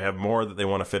obviously they have more that they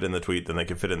want to fit in the tweet than they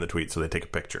can fit in the tweet, so they take a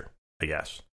picture, I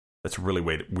guess. That's a really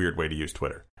weird way to use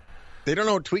Twitter. They don't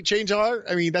know what tweet change are?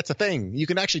 I mean, that's a thing. You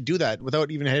can actually do that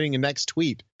without even hitting a next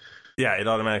tweet. Yeah, it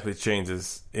automatically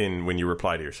changes in when you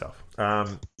reply to yourself.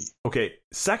 Okay,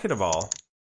 second of all,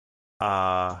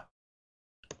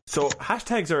 so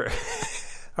hashtags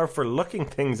are for looking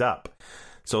things up.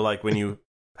 So like when you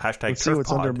hashtag Let's see what's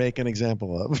pod, under make an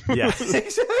example of. Yeah,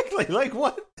 exactly. Like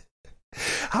what?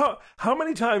 How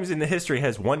many times in the history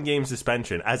has 1-game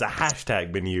suspension as a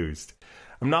hashtag been used?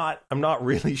 I'm not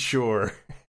really sure.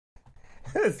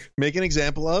 Make an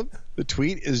example of. The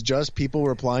tweet is just people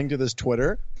replying to this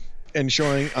Twitter and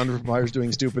showing umpires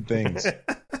doing stupid things.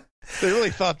 They really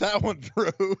thought that one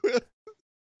through.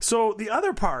 So the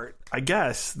other part, I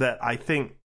guess, that I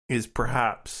think is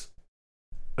perhaps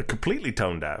a completely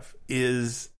tone deaf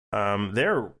is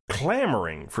they're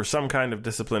clamoring for some kind of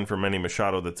discipline for Manny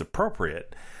Machado that's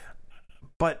appropriate.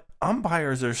 But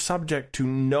umpires are subject to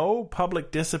no public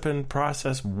discipline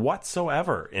process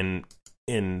whatsoever in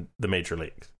the major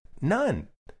leagues. None.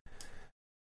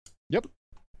 Yep.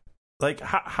 Like,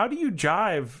 how do you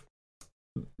jive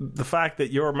the fact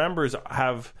that your members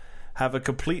have a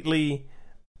completely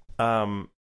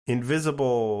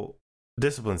invisible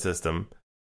discipline system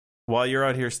while you're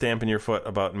out here stamping your foot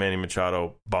about Manny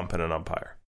Machado bumping an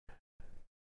umpire?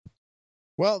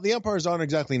 Well, the umpires aren't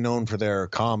exactly known for their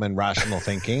calm and rational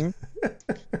thinking.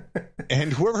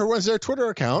 And whoever runs their Twitter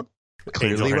account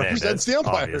clearly represents the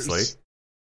umpires.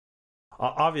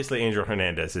 Obviously, Angel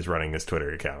Hernandez is running this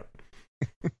Twitter account.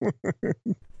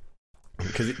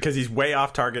 Because he's way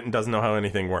off target and doesn't know how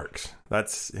anything works.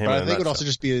 That's him. But I think it would also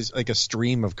just be like a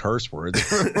stream of curse words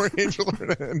for Angel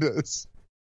Hernandez.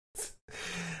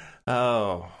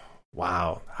 Oh,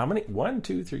 wow. How many? 1,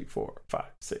 2, 3, 4, 5,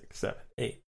 6, 7,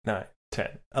 8, 9, 10,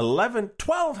 11,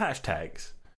 12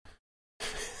 hashtags.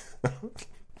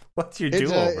 What's your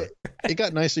do-over? It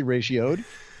got nicely ratioed.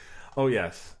 Oh,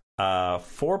 yes.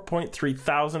 4.3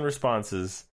 thousand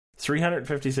responses,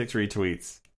 356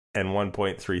 retweets, and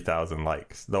 1.3 thousand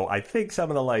likes. Though I think some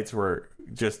of the likes were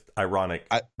just ironic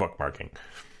bookmarking.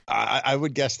 I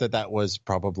would guess that was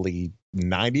probably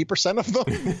 90% of them.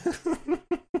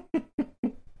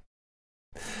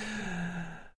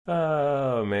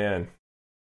 Oh, man.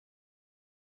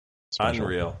 Special.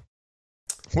 Unreal.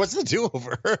 What's the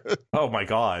do-over? Oh, my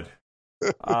God.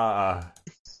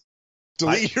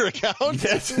 Delete your account?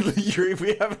 Yes,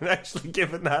 we haven't actually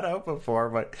given that out before,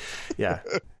 but yeah.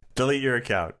 Delete your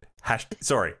account. Hashtag.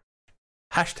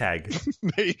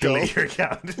 There you Delete go. your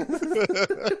account.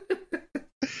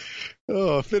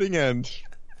 Oh, fitting end.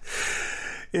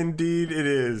 Indeed it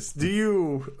is. Do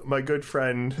you, my good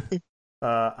friend,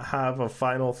 have a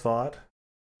final thought?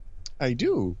 I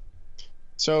do.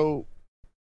 So,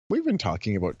 we've been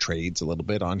talking about trades a little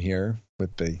bit on here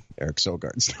with the Eric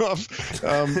Sogard stuff.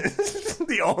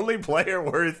 The only player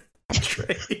worth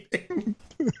trading.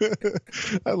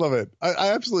 I love it.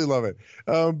 I absolutely love it.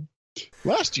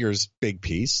 Last year's big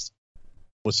piece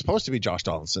was supposed to be Josh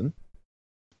Donaldson,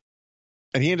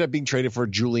 and he ended up being traded for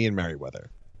Julian Merriweather.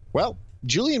 Well,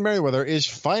 Julian Merriweather is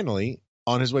finally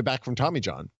on his way back from Tommy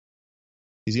John.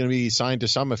 He's going to be signed to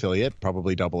some affiliate,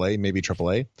 probably AA, maybe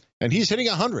AAA, and he's hitting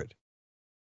 100.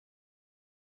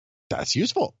 That's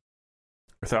useful.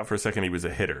 I thought for a second he was a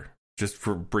hitter, just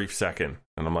for a brief second,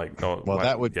 and I'm like, no. Well, what?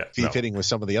 that would be fitting with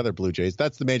some of the other Blue Jays.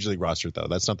 That's the Major League roster, though.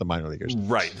 That's not the minor leaguers.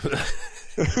 Right.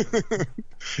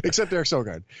 Except Eric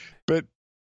Sogard. But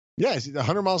yeah, it's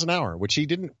 100 miles an hour, which he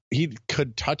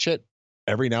could touch it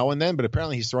every now and then, but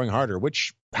apparently he's throwing harder,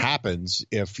 which happens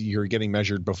if you're getting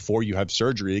measured before you have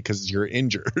surgery because you're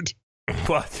injured.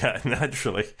 Well, yeah,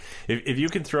 naturally. If you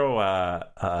can throw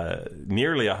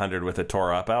nearly 100 with a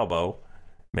tore up elbow,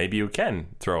 maybe you can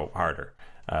throw harder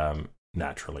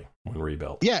naturally when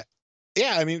rebuilt. Yeah.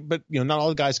 I mean, but not all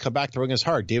the guys come back throwing as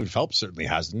hard. David Phelps certainly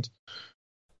hasn't.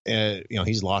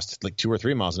 He's lost like 2 or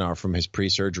 3 miles an hour from his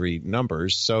pre-surgery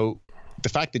numbers. So the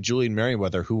fact that Julian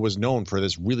Merriweather, who was known for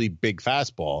this really big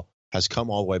fastball, has come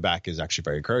all the way back is actually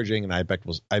very encouraging, and I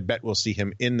bet we'll see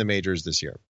him in the majors this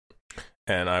year.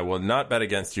 And I will not bet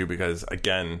against you because,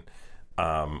 again,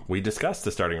 we discussed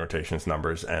the starting rotations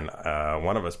numbers, and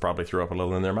one of us probably threw up a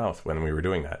little in their mouth when we were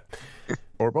doing that.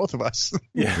 Or both of us.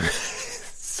 Yeah.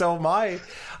 So I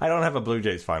don't have a Blue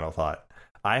Jays final thought.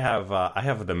 I have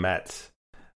the Mets.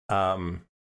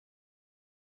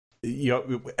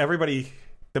 Everybody,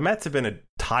 the Mets have been a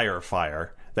tire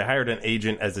fire. They hired an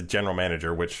agent as a general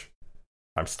manager, which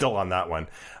I'm still on that one.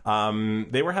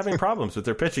 They were having problems with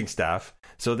their pitching staff,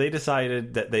 so they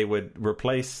decided that they would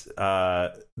replace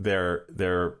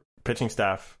their pitching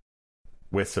staff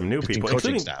with some new people,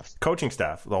 including coaching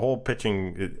staff, the whole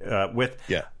pitching with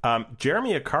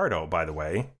Jeremy Accardo, by the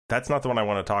way. That's not the one I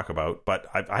want to talk about, but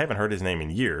I haven't heard his name in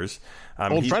years.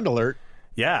 Old friend alert.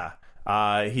 Yeah.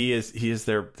 He is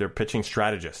their pitching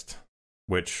strategist,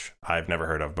 which I've never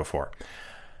heard of before.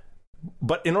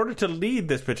 But in order to lead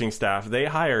this pitching staff, they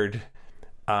hired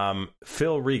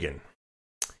Phil Regan.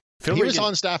 He was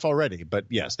on staff already, but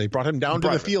yes, they brought him down to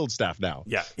the field staff now.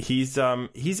 Yeah, he's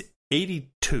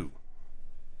 82.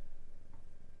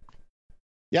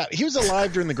 Yeah, he was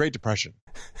alive during the Great Depression.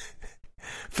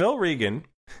 Phil Regan,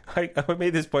 I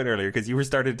made this point earlier because you were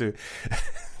starting to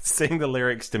sing the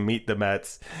lyrics to Meet the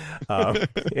Mets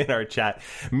in our chat.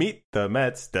 Meet the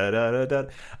Mets,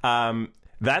 da-da-da-da.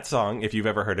 That song, if you've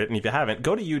ever heard it, and if you haven't,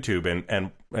 go to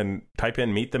YouTube and type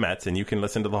in Meet the Mets, and you can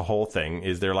listen to the whole thing.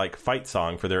 Is their fight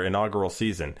song for their inaugural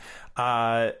season.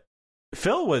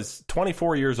 Phil was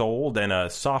 24 years old and a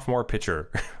sophomore pitcher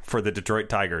for the Detroit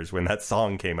Tigers when that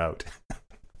song came out.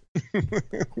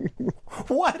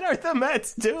 What are the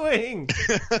Mets doing?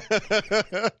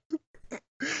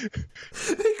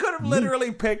 They could have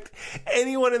literally picked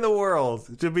anyone in the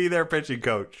world to be their pitching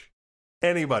coach.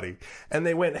 Anybody. And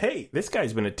they went, hey, this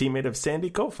guy's been a teammate of Sandy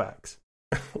Koufax.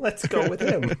 Let's go with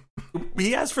him.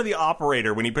 He asks for the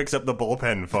operator when he picks up the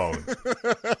bullpen phone.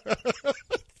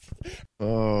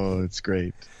 Oh, it's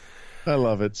great. I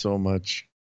love it so much.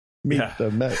 Meet the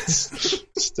Mets.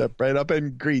 Step right up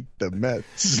and greet the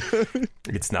Mets.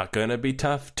 It's not going to be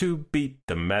tough to beat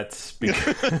the Mets.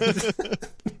 Because...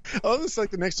 Oh, it's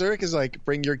like the next lyric is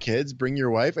bring your kids, bring your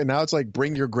wife. And now it's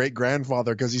bring your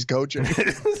great-grandfather because he's coaching.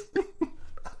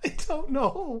 I don't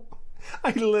know.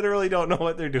 I literally don't know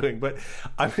what they're doing. But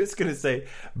I'm just going to say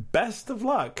best of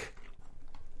luck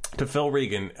to Phil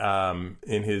Regan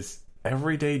in his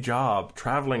everyday job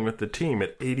traveling with the team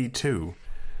at 82.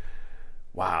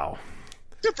 Wow.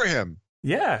 Good for him.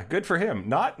 Yeah, good for him.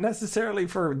 Not necessarily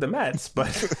for the Mets, but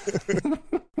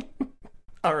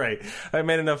All right. I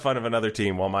made enough fun of another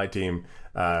team while my team...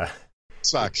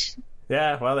 sucks.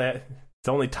 Yeah, well, it's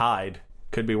only tied.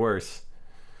 Could be worse.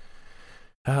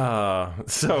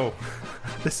 So,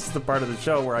 this is the part of the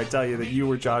show where I tell you that you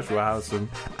were Joshua Howsam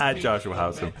at Joshua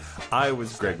Howsam. I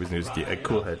was Greg Wisniewski at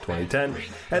Coolhead 2010.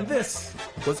 And this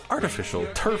was Artificial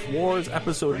Turf Wars,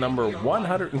 episode number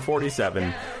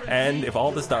 147. And if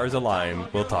all the stars align,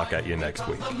 we'll talk at you next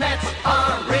week. Mets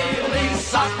are really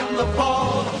socking the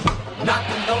ball,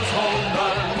 knocking those home runs.